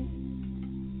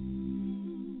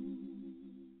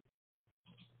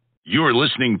 You're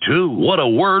listening to What a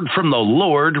Word from the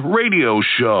Lord radio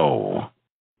show.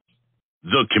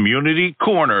 The Community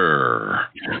Corner.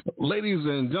 Ladies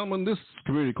and gentlemen, this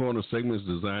Community Corner segment is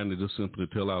designed to just simply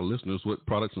tell our listeners what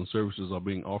products and services are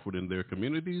being offered in their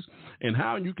communities and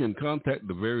how you can contact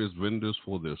the various vendors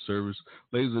for their service.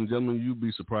 Ladies and gentlemen, you'd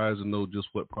be surprised to know just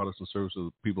what products and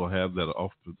services people have that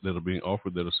are being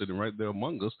offered that are sitting right there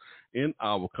among us in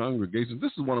our congregation.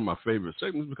 This is one of my favorite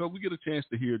segments because we get a chance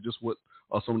to hear just what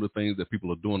are some of the things that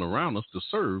people are doing around us to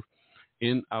serve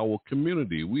in our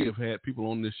community. We have had people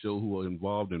on this show who are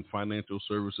involved in financial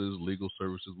services, legal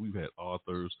services. We've had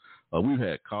authors. We've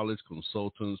had college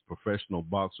consultants, professional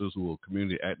boxers who are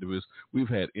community activists. We've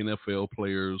had NFL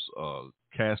players,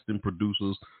 casting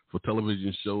producers for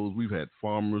television shows. We've had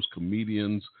farmers,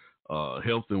 comedians,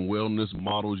 health and wellness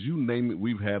models. You name it,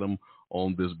 we've had them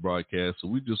on this broadcast. So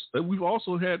we've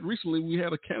also had recently, we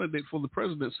had a candidate for the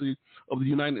presidency of the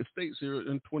United States here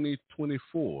in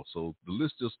 2024. So the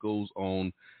list just goes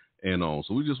on and on.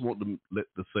 So we just want to let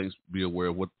the saints be aware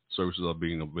of what services are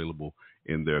being available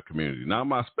in their community. Now,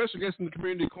 my special guest in the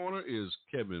community corner is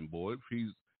Kevin Boyd. He's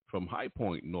from High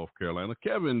Point, North Carolina.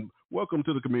 Kevin, welcome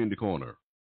to the community corner.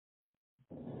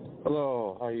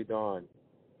 Hello, how you doing?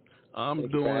 I'm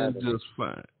doing just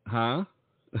fine. Huh?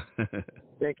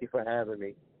 Thank you for having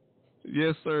me.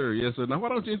 Yes, sir. Yes, sir. Now, why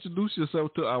don't you introduce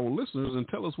yourself to our listeners and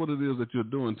tell us what it is that you're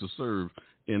doing to serve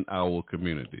in our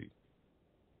community?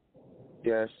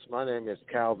 Yes, my name is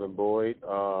Calvin Boyd.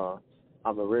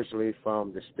 I'm originally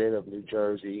from the state of New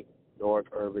Jersey, North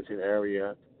Irvington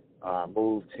area.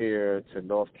 Moved here to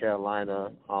North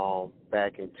Carolina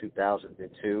back in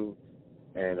 2002,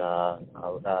 and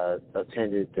I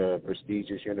attended the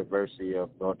prestigious University of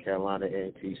North Carolina,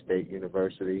 A&T State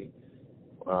University,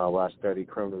 where I studied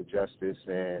criminal justice.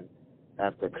 And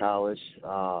after college,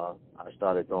 I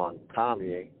started doing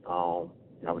comedy.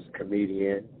 I was a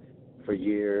comedian for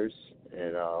years,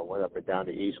 and went up and down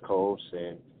the East Coast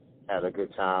and had a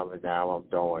good time. And now I'm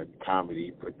doing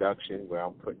comedy production, where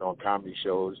I'm putting on comedy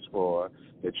shows for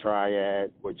the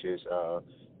Triad, which is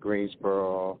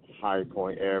Greensboro, High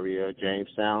Point area,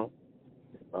 Jamestown.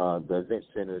 The event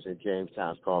centers in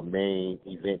Jamestown is called Main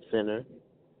Event Center.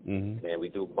 Mm-hmm. And we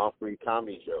do monthly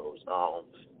comedy shows.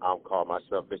 I'm call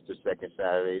myself Mr. Second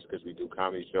Saturdays because we do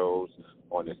comedy shows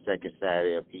on the second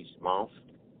Saturday of each month.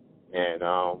 And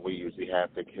we usually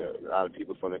have a lot of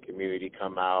people from the community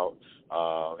come out.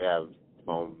 We have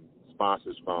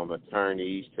sponsors from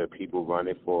attorneys to people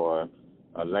running for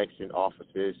election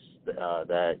offices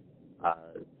that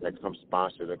come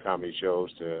sponsor the comedy shows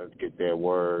to get their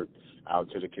word out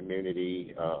to the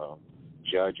community.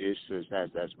 Judges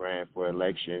that's ran for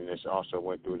election that's also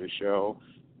went through the show.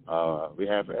 We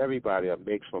have everybody, a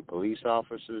mix from police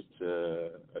officers to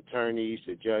attorneys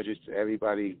to judges to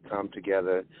everybody come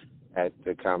together at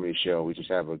the comedy show. We just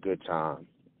have a good time.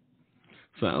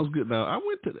 Sounds good. Now, I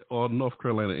went to North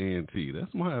Carolina A&T.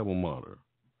 That's my alma mater.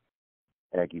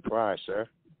 Thank you, pride, sir.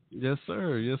 Yes,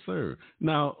 sir. Yes, sir.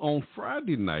 Now, on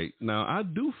Friday night, I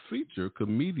do feature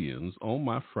comedians on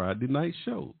my Friday night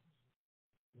show.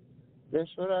 That's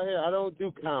what I hear. I don't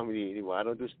do comedy anymore. I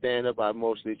don't do stand-up. I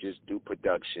mostly just do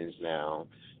productions now,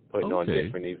 putting on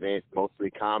different events,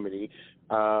 mostly comedy.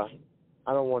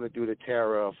 I don't want to do the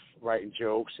terror of writing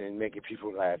jokes and making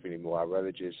people laugh anymore. I'd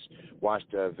rather just watch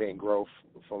the event grow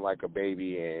from like a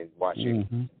baby and watch it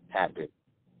happen.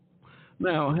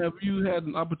 Now, have you had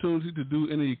an opportunity to do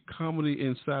any comedy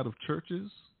inside of churches?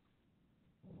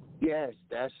 Yes,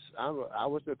 I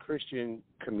was a Christian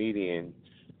comedian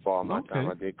for all my time.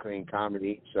 I did clean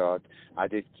comedy, so I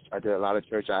did a lot of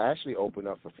church. I actually opened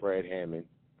up for Fred Hammond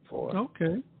for.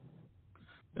 Okay.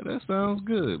 Yeah, that sounds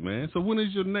good, man. So when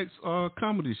is your next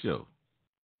comedy show?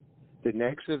 The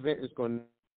next event is going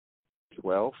to be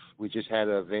 12th. We just had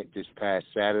an event this past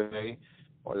Saturday,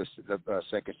 or the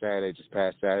second Saturday, just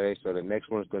past Saturday. So the next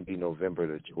one is going to be November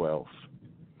the 12th.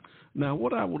 Now,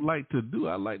 what I would like to do,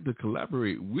 I'd like to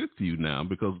collaborate with you now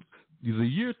because the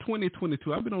year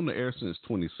 2022, I've been on the air since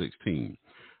 2016,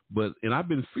 and I've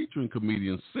been featuring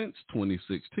comedians since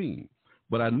 2016.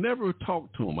 But I never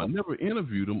talked to them. I never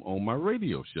interviewed them on my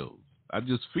radio shows. I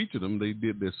just featured them. They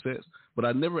did their sets, but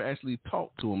I never actually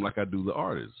talked to them like I do the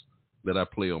artists that I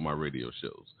play on my radio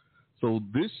shows. So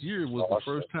this year was the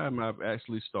first time I've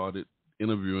actually started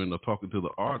interviewing or talking to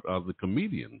the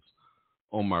comedians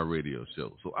on my radio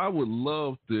show. So I would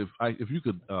love to, if you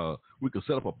could, we could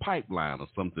set up a pipeline or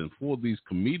something for these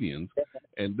comedians,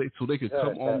 and so they could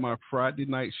come on my Friday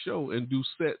night show and do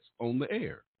sets on the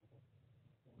air.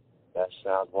 That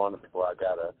sounds wonderful. I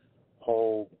got a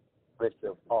whole list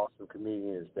of awesome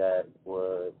comedians that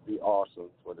would be awesome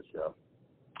for the show.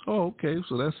 Oh, okay.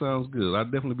 So that sounds good. I'll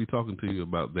definitely be talking to you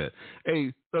about that.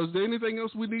 Hey, is there anything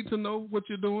else we need to know what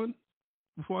you're doing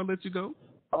before I let you go?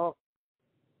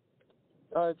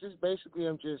 Just basically,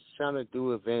 I'm just trying to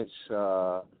do events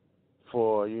for,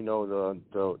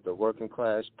 the working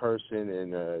class person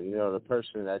and, the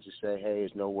person that just say, hey,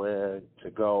 there's nowhere to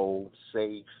go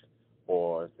safe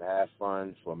or to have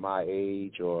fun for my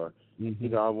age or,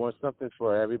 I want something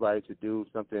for everybody to do,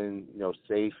 something,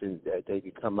 safe and that they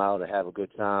can come out and have a good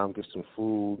time, get some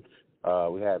food.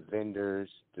 We have vendors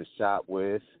to shop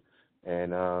with,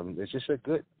 and it's just a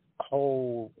good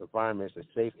whole environment. It's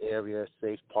a safe area,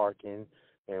 safe parking,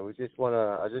 and I just want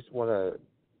to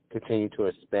continue to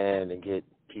expand and get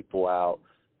people out,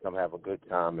 come have a good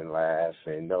time and laugh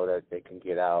and know that they can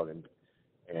get out and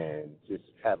just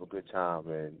have a good time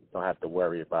and don't have to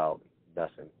worry about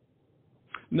nothing.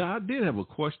 Now, I did have a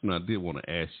question I did want to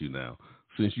ask you now.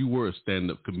 Since you were a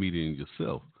stand-up comedian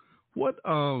yourself, What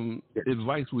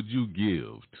advice would you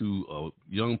give to a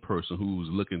young person who's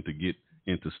looking to get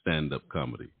into stand-up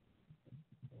comedy?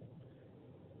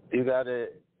 You gotta,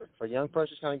 for a young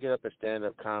person trying to get up in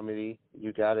stand-up comedy,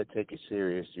 you gotta take it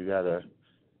serious. You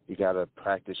gotta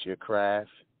practice your craft.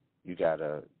 You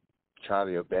gotta try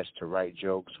your best to write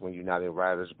jokes when you're not in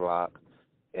writer's block,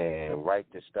 and write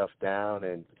this stuff down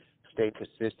and stay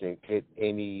consistent. Hit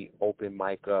any open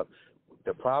mic up.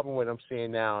 The problem what I'm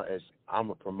seeing now is I'm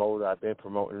a promoter. I've been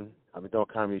doing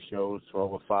comedy shows for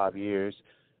over 5 years.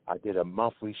 I did a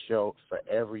monthly show for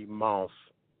every month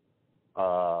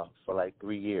for like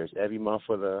 3 years. Every month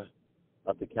of the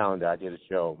calendar, I did a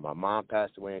show. My mom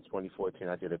passed away in 2014.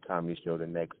 I did a comedy show the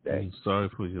next day. I'm sorry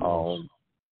for your loss.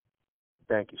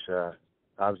 Thank you, sir.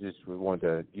 We wanted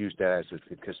to use that as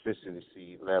a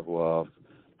consistency level of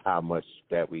how much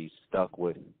that we stuck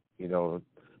with,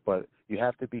 But you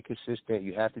have to be consistent.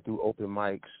 You have to do open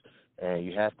mics, and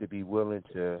you have to be willing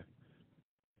to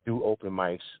do open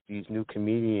mics. These new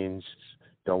comedians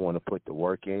don't want to put the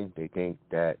work in. They think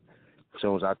that as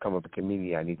soon as I come up a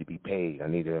comedian, I need to be paid. I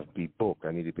need to be booked.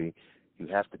 You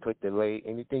have to put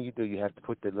anything you do, you have to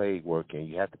put the leg work in.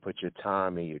 You have to put your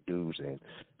time and your dues in.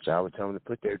 So I would tell them to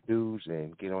put their dues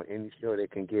in, get on any show they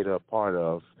can get a part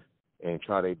of, and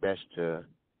try their best to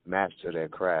master their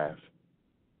craft.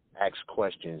 Ask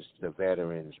questions to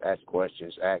veterans. Ask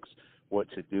questions. Ask what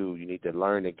to do. You need to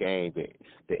learn the game,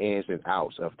 the ins and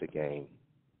outs of the game.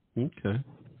 Okay.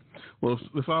 Well,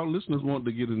 if our listeners want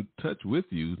to get in touch with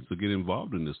you to get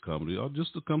involved in this comedy or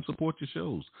just to come support your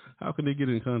shows, how can they get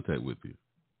in contact with you?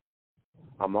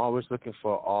 I'm always looking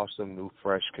for awesome, new,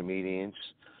 fresh comedians.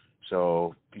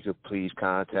 So if you could please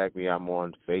contact me. I'm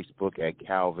on Facebook at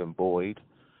Calvin Boyd.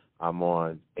 I'm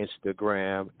on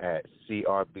Instagram at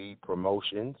CRB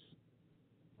Promotions.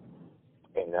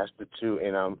 And that's the two.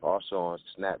 And I'm also on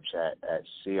Snapchat at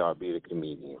CRB the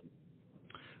Comedian.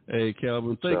 Hey,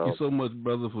 Calvin, thank you so much,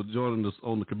 brother, for joining us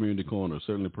on the Community Corner.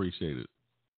 Certainly appreciate it.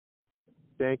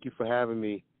 Thank you for having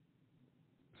me.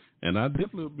 And I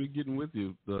definitely will be getting with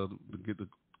you to get the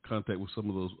contact with some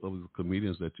of those other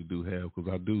comedians that you do have,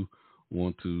 because I do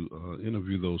want to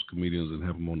interview those comedians and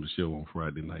have them on the show on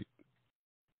Friday night.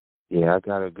 Yeah, I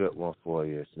got a good one for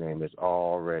you. His name is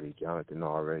Jonathan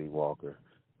Already Walker.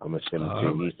 I'm going to send him to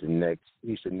you.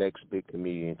 He's the next big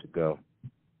comedian to go.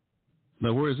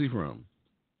 Now, where is he from?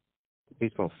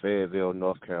 He's from Fayetteville,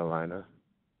 North Carolina.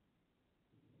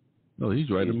 No, he's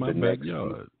right in my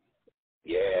backyard.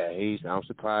 Yeah, I'm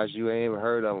surprised you ain't even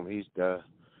heard of him. He's the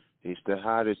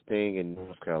hottest thing in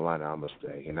North Carolina, I must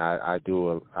say. And I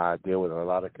deal with a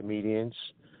lot of comedians.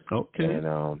 Okay.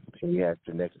 And he has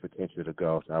the next potential to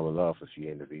go. So I would love if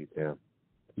you interviewed him.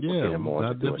 Yeah,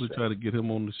 I'll definitely try to get him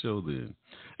on the show then.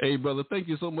 Hey, brother, thank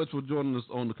you so much for joining us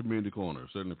on the Community Corner.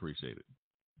 Certainly appreciate it.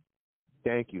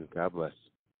 Thank you. God bless.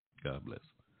 God bless.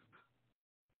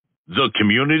 The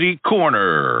Community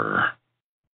Corner.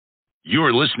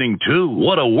 You're listening to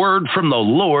What a Word from the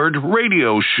Lord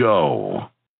radio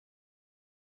show.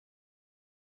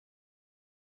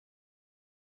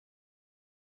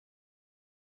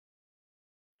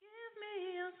 Give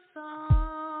me a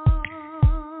song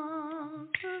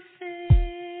to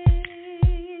sing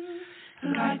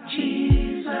like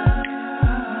Jesus.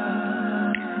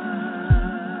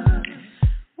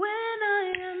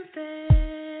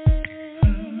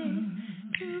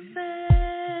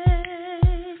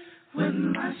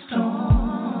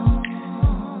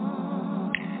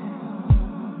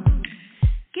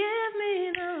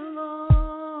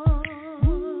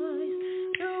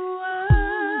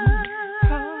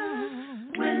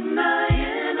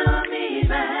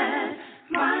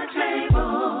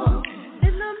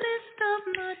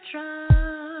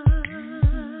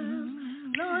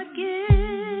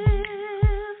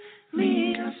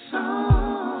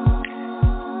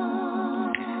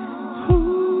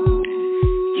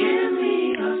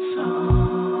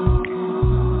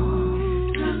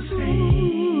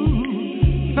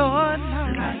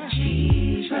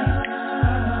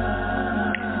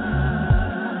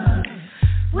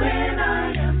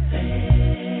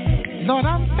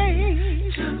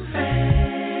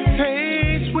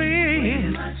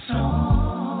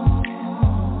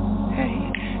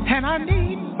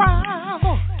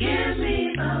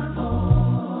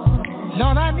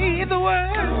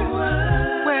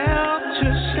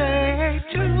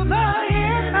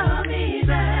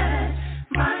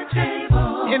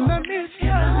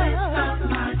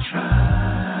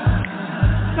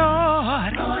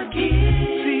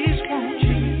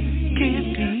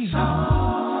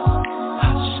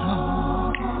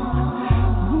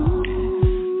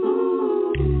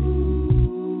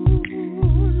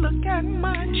 Look at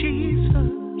my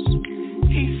Jesus.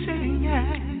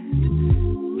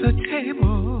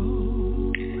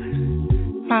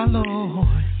 my Lord,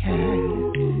 yeah.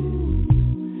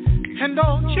 And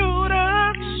old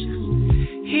Judas,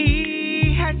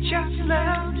 he had just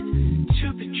left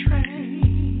to betray.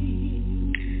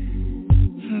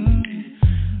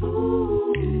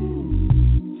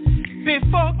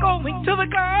 Before going to the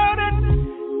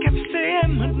garden,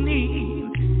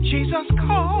 Gethsemane, Jesus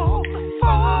called for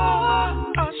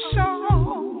a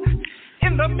song.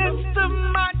 In the midst of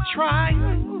my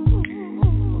trials,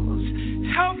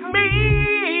 help me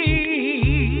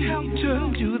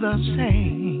to do the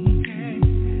same.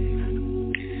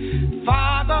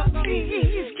 Father,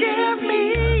 please give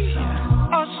me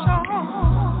a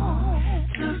song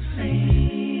to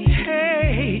sing.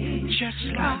 Hey, just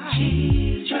like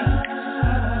Jesus.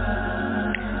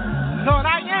 Lord,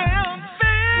 I am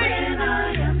faith. When I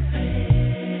am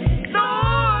faith.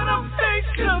 Lord, I'm face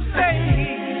to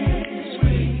face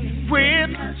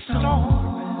with the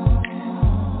storm.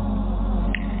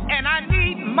 And I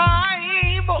need my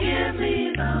evil. Give me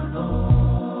the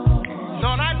Lord.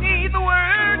 Lord, I need the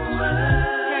words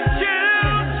that you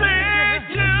say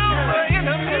to the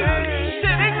enemy.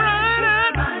 Sitting right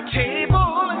at my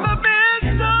table in the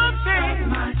midst of things.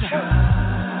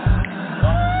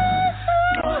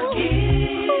 Lord, give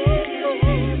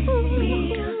me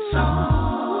a song.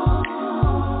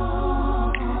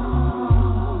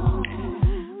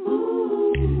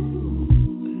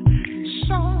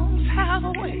 Songs have a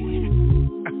way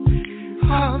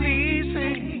of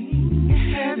easing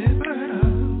heavy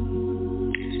burdens.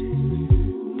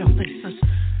 Don't they, sister?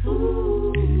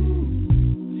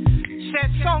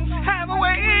 Said songs have a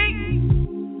way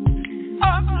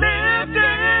of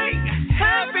lifting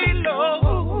heavy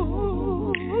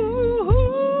loads.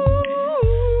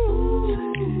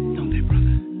 Don't they,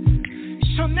 brother?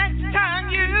 So next time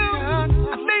you are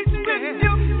faced with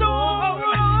your storm,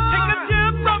 take a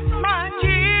dip from my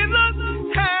Jesus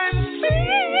and sing.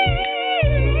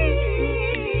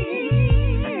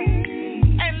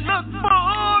 And look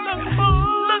for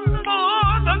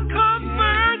the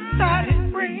comfort that it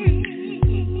brings.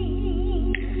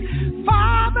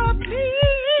 Father, please,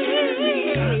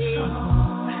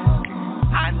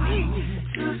 I need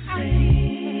to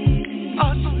sing a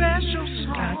special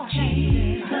song.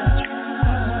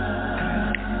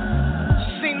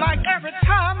 Seem like every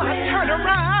time I turn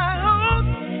around,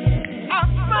 I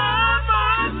find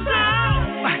myself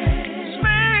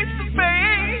face to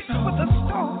face with a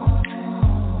storm.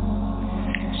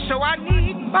 So I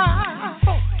need my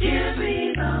voice. Give me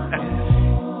the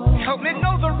voice. Help me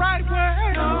know the right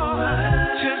word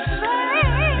to say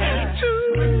to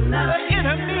the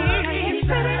enemy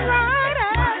sitting right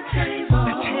at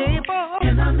the table.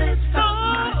 In the midst of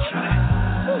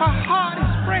my heart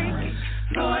is breaking.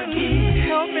 Lord,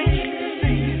 help me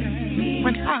sing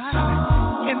when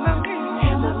I'm in the middle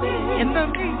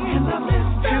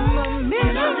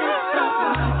of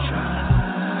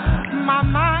my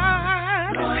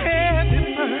mind is heavy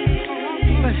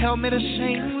burden. But help me to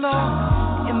sing,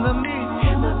 Lord, in the middle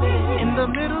of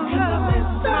my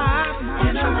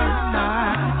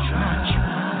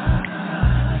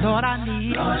Lord, I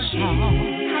need a song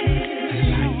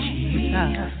like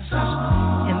Jesus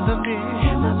in the midst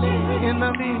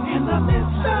of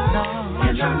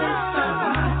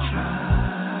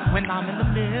when I'm in the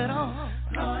middle.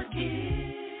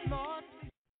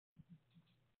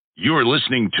 You're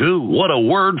listening to What a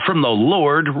Word from the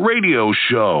Lord radio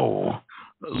show.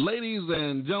 Ladies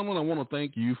and gentlemen, I want to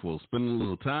thank you for spending a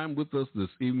little time with us this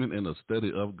evening in a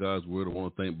study of God's Word. I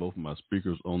want to thank both of my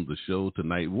speakers on the show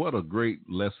tonight. What a great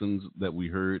lessons that we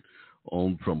heard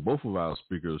from both of our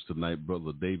speakers tonight.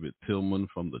 Brother David Tillman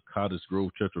from the Cottage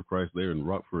Grove Church of Christ there in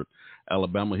Rockford,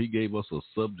 Alabama. He gave us a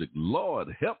subject, Lord,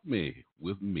 help me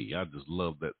with me. I just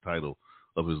love that title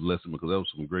of his lesson because that was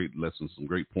some great lessons, some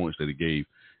great points that he gave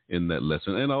in that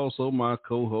lesson. And also my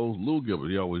co-host, Lou Gilbert.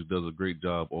 He always does a great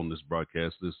job on this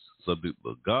broadcast, this subject,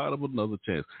 the God of Another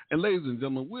Chance. And ladies and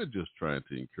gentlemen, we're just trying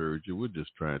to encourage you. We're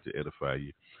just trying to edify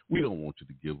you. We don't want you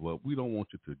to give up. We don't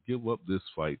want you to give up this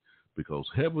fight because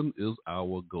heaven is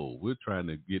our goal. We're trying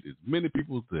to get as many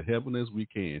people to heaven as we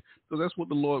can because that's what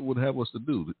the Lord would have us to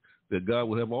do, that God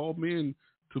would have all men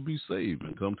to be saved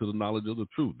and come to the knowledge of the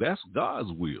truth. That's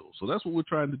God's will. So that's what we're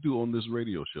trying to do on this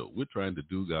radio show. We're trying to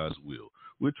do God's will.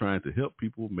 We're trying to help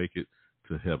people make it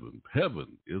to heaven.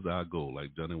 Heaven is our goal,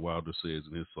 like Johnny Wilder says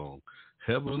in his song.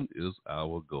 Heaven is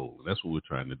our goal. And that's what we're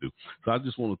trying to do. So I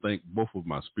just want to thank both of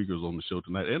my speakers on the show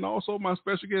tonight, and also my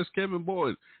special guest, Kevin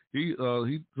Boyd. He's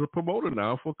a promoter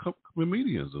now for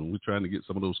comedians, and we're trying to get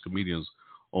some of those comedians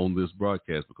on this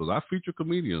broadcast because I feature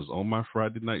comedians on my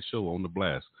Friday night show on The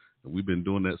Blast. And we've been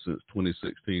doing that since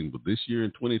 2016. But this year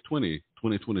in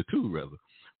 2022,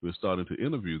 we're starting to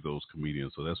interview those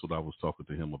comedians. So that's what I was talking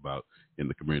to him about in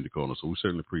the Community Corner. So we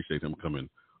certainly appreciate him coming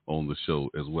on the show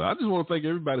as well. I just want to thank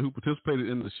everybody who participated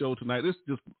in the show tonight. It's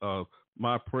just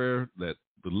my prayer that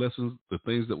the lessons, the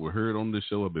things that were heard on this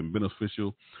show have been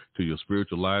beneficial to your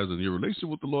spiritual lives, and your relationship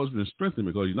with the Lord has been strengthened,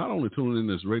 because you're not only tuning in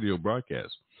this radio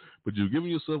broadcast, but you're giving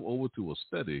yourself over to a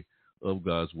study of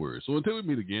God's Word. So until we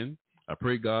meet again, I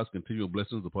pray God's continual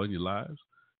blessings upon your lives,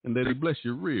 and that He bless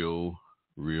you real,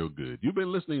 real good. You've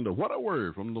been listening to What a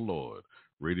Word from the Lord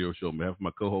radio show. On behalf of my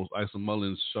co-hosts, Isa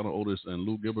Mullins, Shauna Otis, and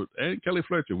Lou Gilbert, and Kelly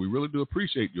Fletcher, we really do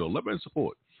appreciate your love and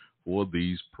support for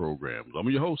these programs. I'm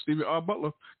your host, Stevie R. Butler.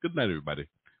 Good night, everybody.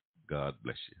 God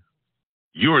bless you.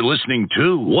 You're listening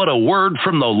to What a Word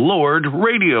from the Lord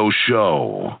radio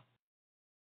show.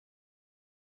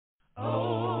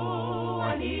 Oh,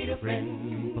 I need a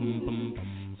friend,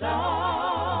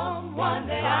 someone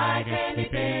that I can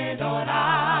depend on.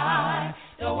 I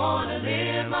don't want to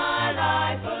live my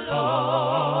life alone.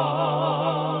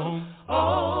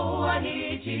 Oh, I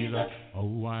need Jesus.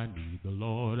 Oh, I need the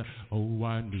Lord. Oh,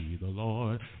 I need the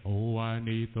Lord. Oh, I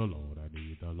need the Lord. I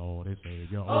need the Lord and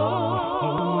Savior.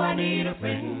 Oh, I need a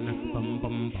friend,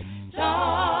 someone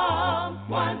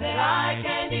that I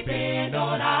can depend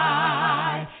on.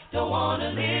 I don't want to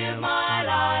live my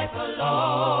life alone.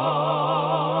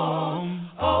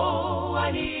 Oh,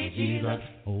 I need Jesus.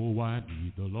 Oh, I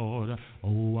need the Lord.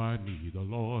 Oh, I need the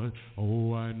Lord.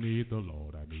 Oh, I need the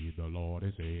Lord. I need the Lord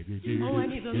and Savior. Oh, I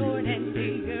need the Lord and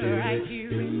Savior right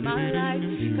here in my life,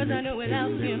 'cause I know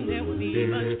without Him there will be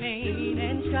much pain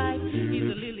and strife. He's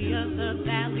the lily of the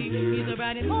valley. He's the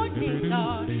bright and morning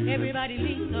star. Everybody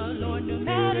needs the Lord, no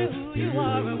matter who you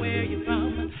are or where you're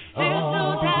from. There's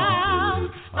no doubt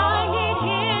I need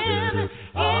Him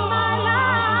in my life.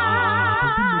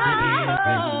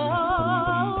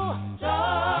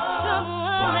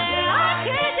 Someone that I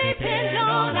can depend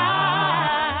on.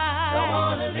 I don't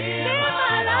want to live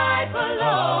my life alone.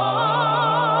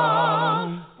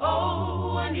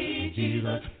 Oh, I need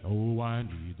Jesus. Oh, I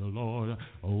need the Lord.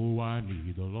 Oh, I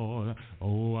need the Lord.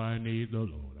 Oh, I need the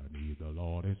Lord. I need the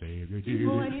Lord and Savior.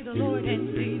 Oh, I need the Lord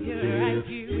and Savior right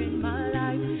here in my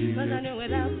life, 'cause I know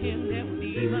without Him there will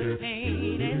be much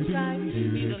pain and strife.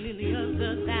 He's the lily of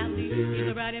the valley. He's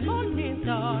the bright and morning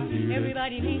star.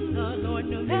 Everybody needs the Lord,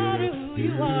 no matter who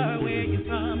you are or where you're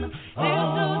from. There's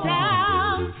no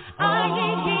doubt I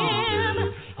need Him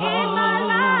in my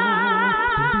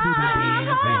life. I need a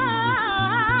friend,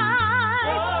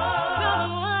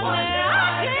 someone that I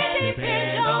can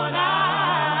depend on. I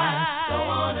don't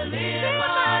want to live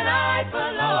my life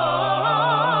alone.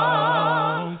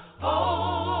 Oh,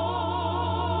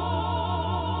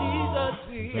 Jesus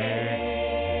will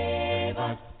save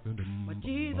us. My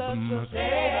Jesus will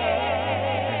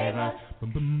save us.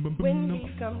 When He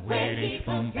comes,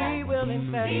 He will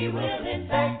in fact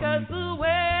take us away.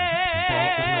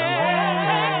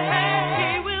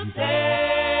 He will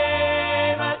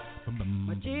save us.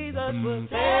 My Jesus will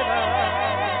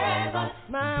save us.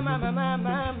 My.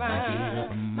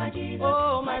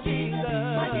 Oh, my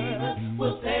Jesus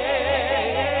will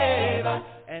save us.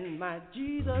 And my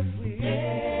Jesus will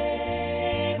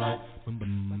save us.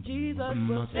 My Jesus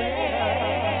will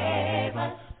save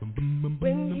us.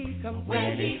 When He comes,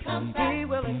 He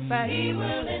will in fact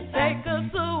take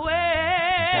us away.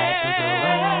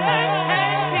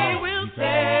 He will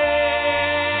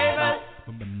save us.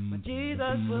 My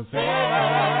Jesus will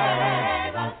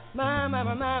save us. My.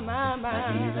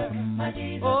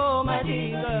 Oh, my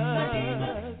Jesus.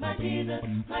 He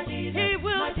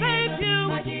will save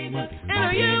you.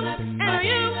 And you.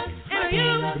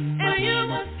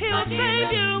 He'll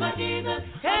save you. My Jesus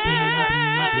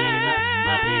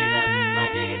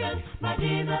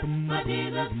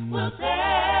will save us.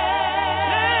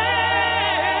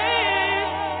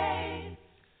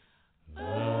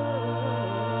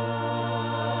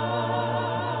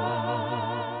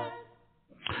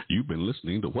 You've been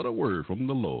listening to What a Word from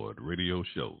the Lord radio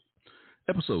show,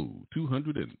 episode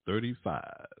 235.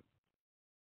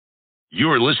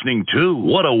 You're listening to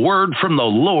What a Word from the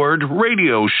Lord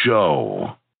radio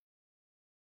show.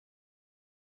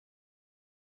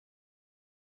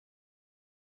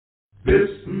 This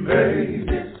may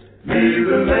be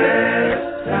the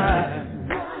last time.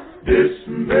 This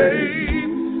may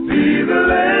be the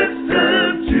last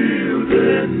time,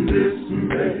 children. This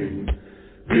may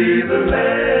be the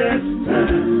last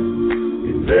time.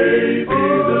 It may be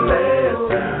the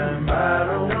last time. I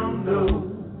don't know.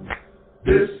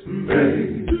 This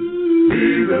may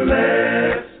be the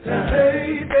last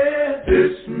time.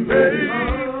 This may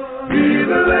be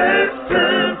the last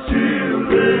time,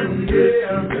 children.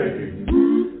 This may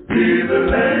be the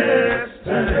last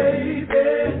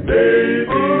time.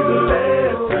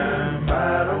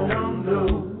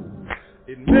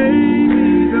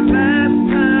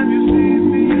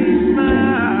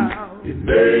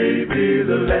 may be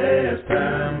the last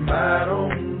time, I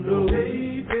don't know.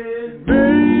 Maybe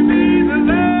the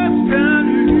last time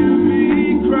you hear me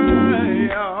cry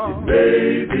out. It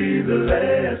may be the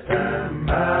last time,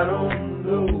 I don't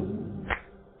know.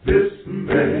 This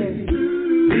may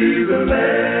be the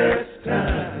last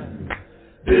time.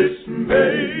 This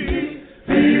may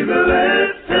be the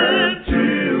last time,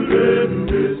 children.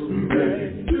 This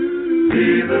may be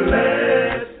the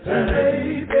last time.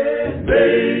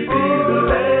 Maybe the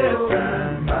last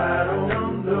time, I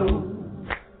don't know.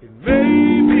 It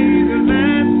may be the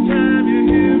last time you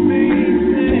hear me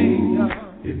sing.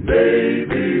 It may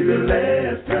be the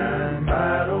last time, I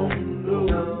don't know.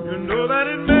 You know that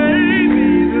it may be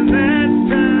the last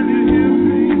time you hear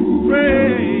me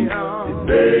pray. It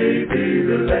may be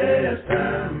the last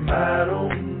time, I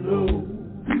don't know.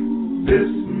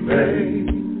 This may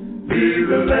be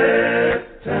the last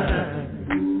time.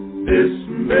 This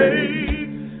may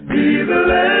be the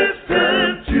last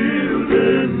time,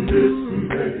 children.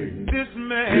 This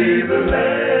may be the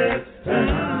last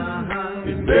time.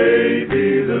 It may be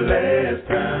the last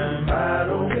time, I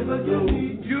don't know.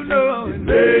 You know it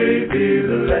may be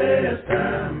the last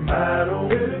time, I don't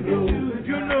know.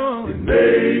 You know it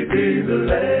may be the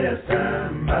last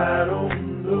time, I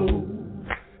don't know.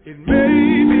 It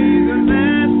may be the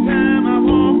last time I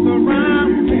walk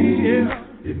around here.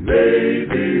 It may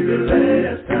be the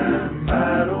last time,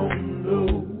 I don't know.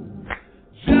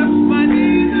 Just might be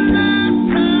the last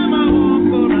time I walk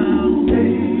around,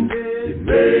 baby. It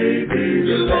may be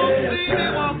the last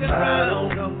time, I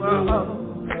don't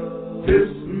know. This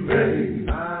may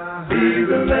be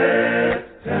the last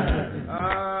time.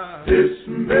 This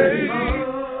may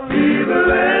be the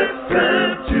last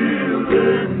time,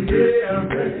 children. This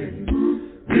may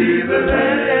be the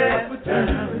last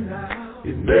time.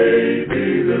 It may be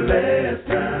the last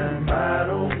time, I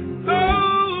don't know. Oh,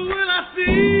 will I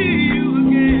see you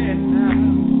again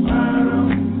now? I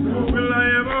don't know. Will I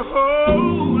ever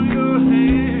hold your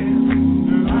hand?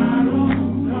 I don't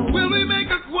know. Will we make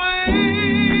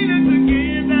acquaintance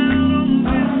again down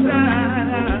on this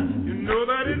side? You know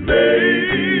that it may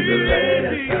be the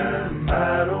last time,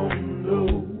 I don't know.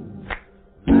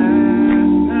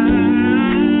 Last time.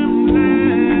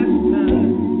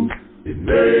 It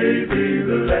may be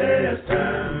the last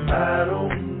time, I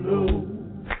don't know.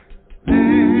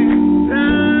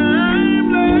 Last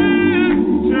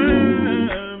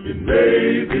time. It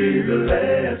may be the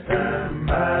last time,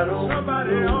 I don't know.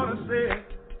 Somebody ought to say it.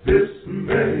 This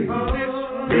may be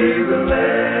the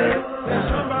last time.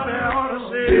 Somebody ought to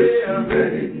say it. This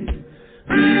may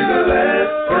be the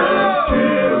last time,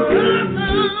 children.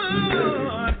 This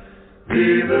may be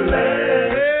the last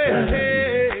time.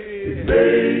 It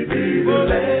may be the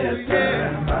last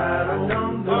time, I don't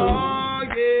know.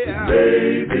 It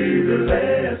may be the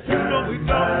last time,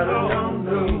 I don't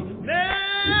know.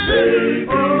 It may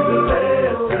be the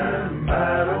last time, I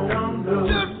don't know.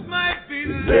 Just might be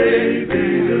the last time. It may be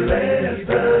the last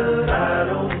time, I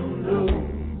don't know.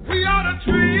 We ought to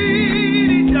treat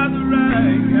each other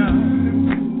right, God.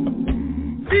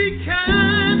 Be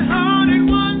kind-hearted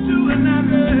one to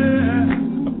another.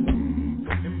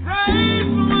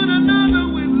 Embrace one another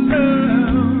with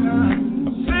love.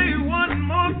 Say one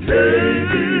more time. It may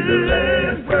be the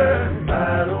last time,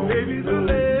 I don't know.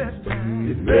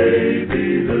 It may be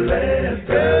the last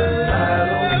time, I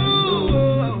don't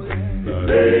know. It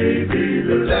may be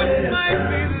the last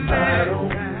time, I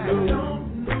don't know.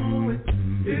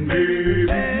 It may be the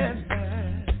last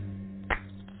time.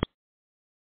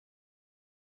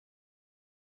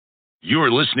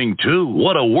 You're listening to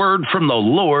What a Word from the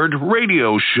Lord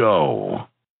radio show.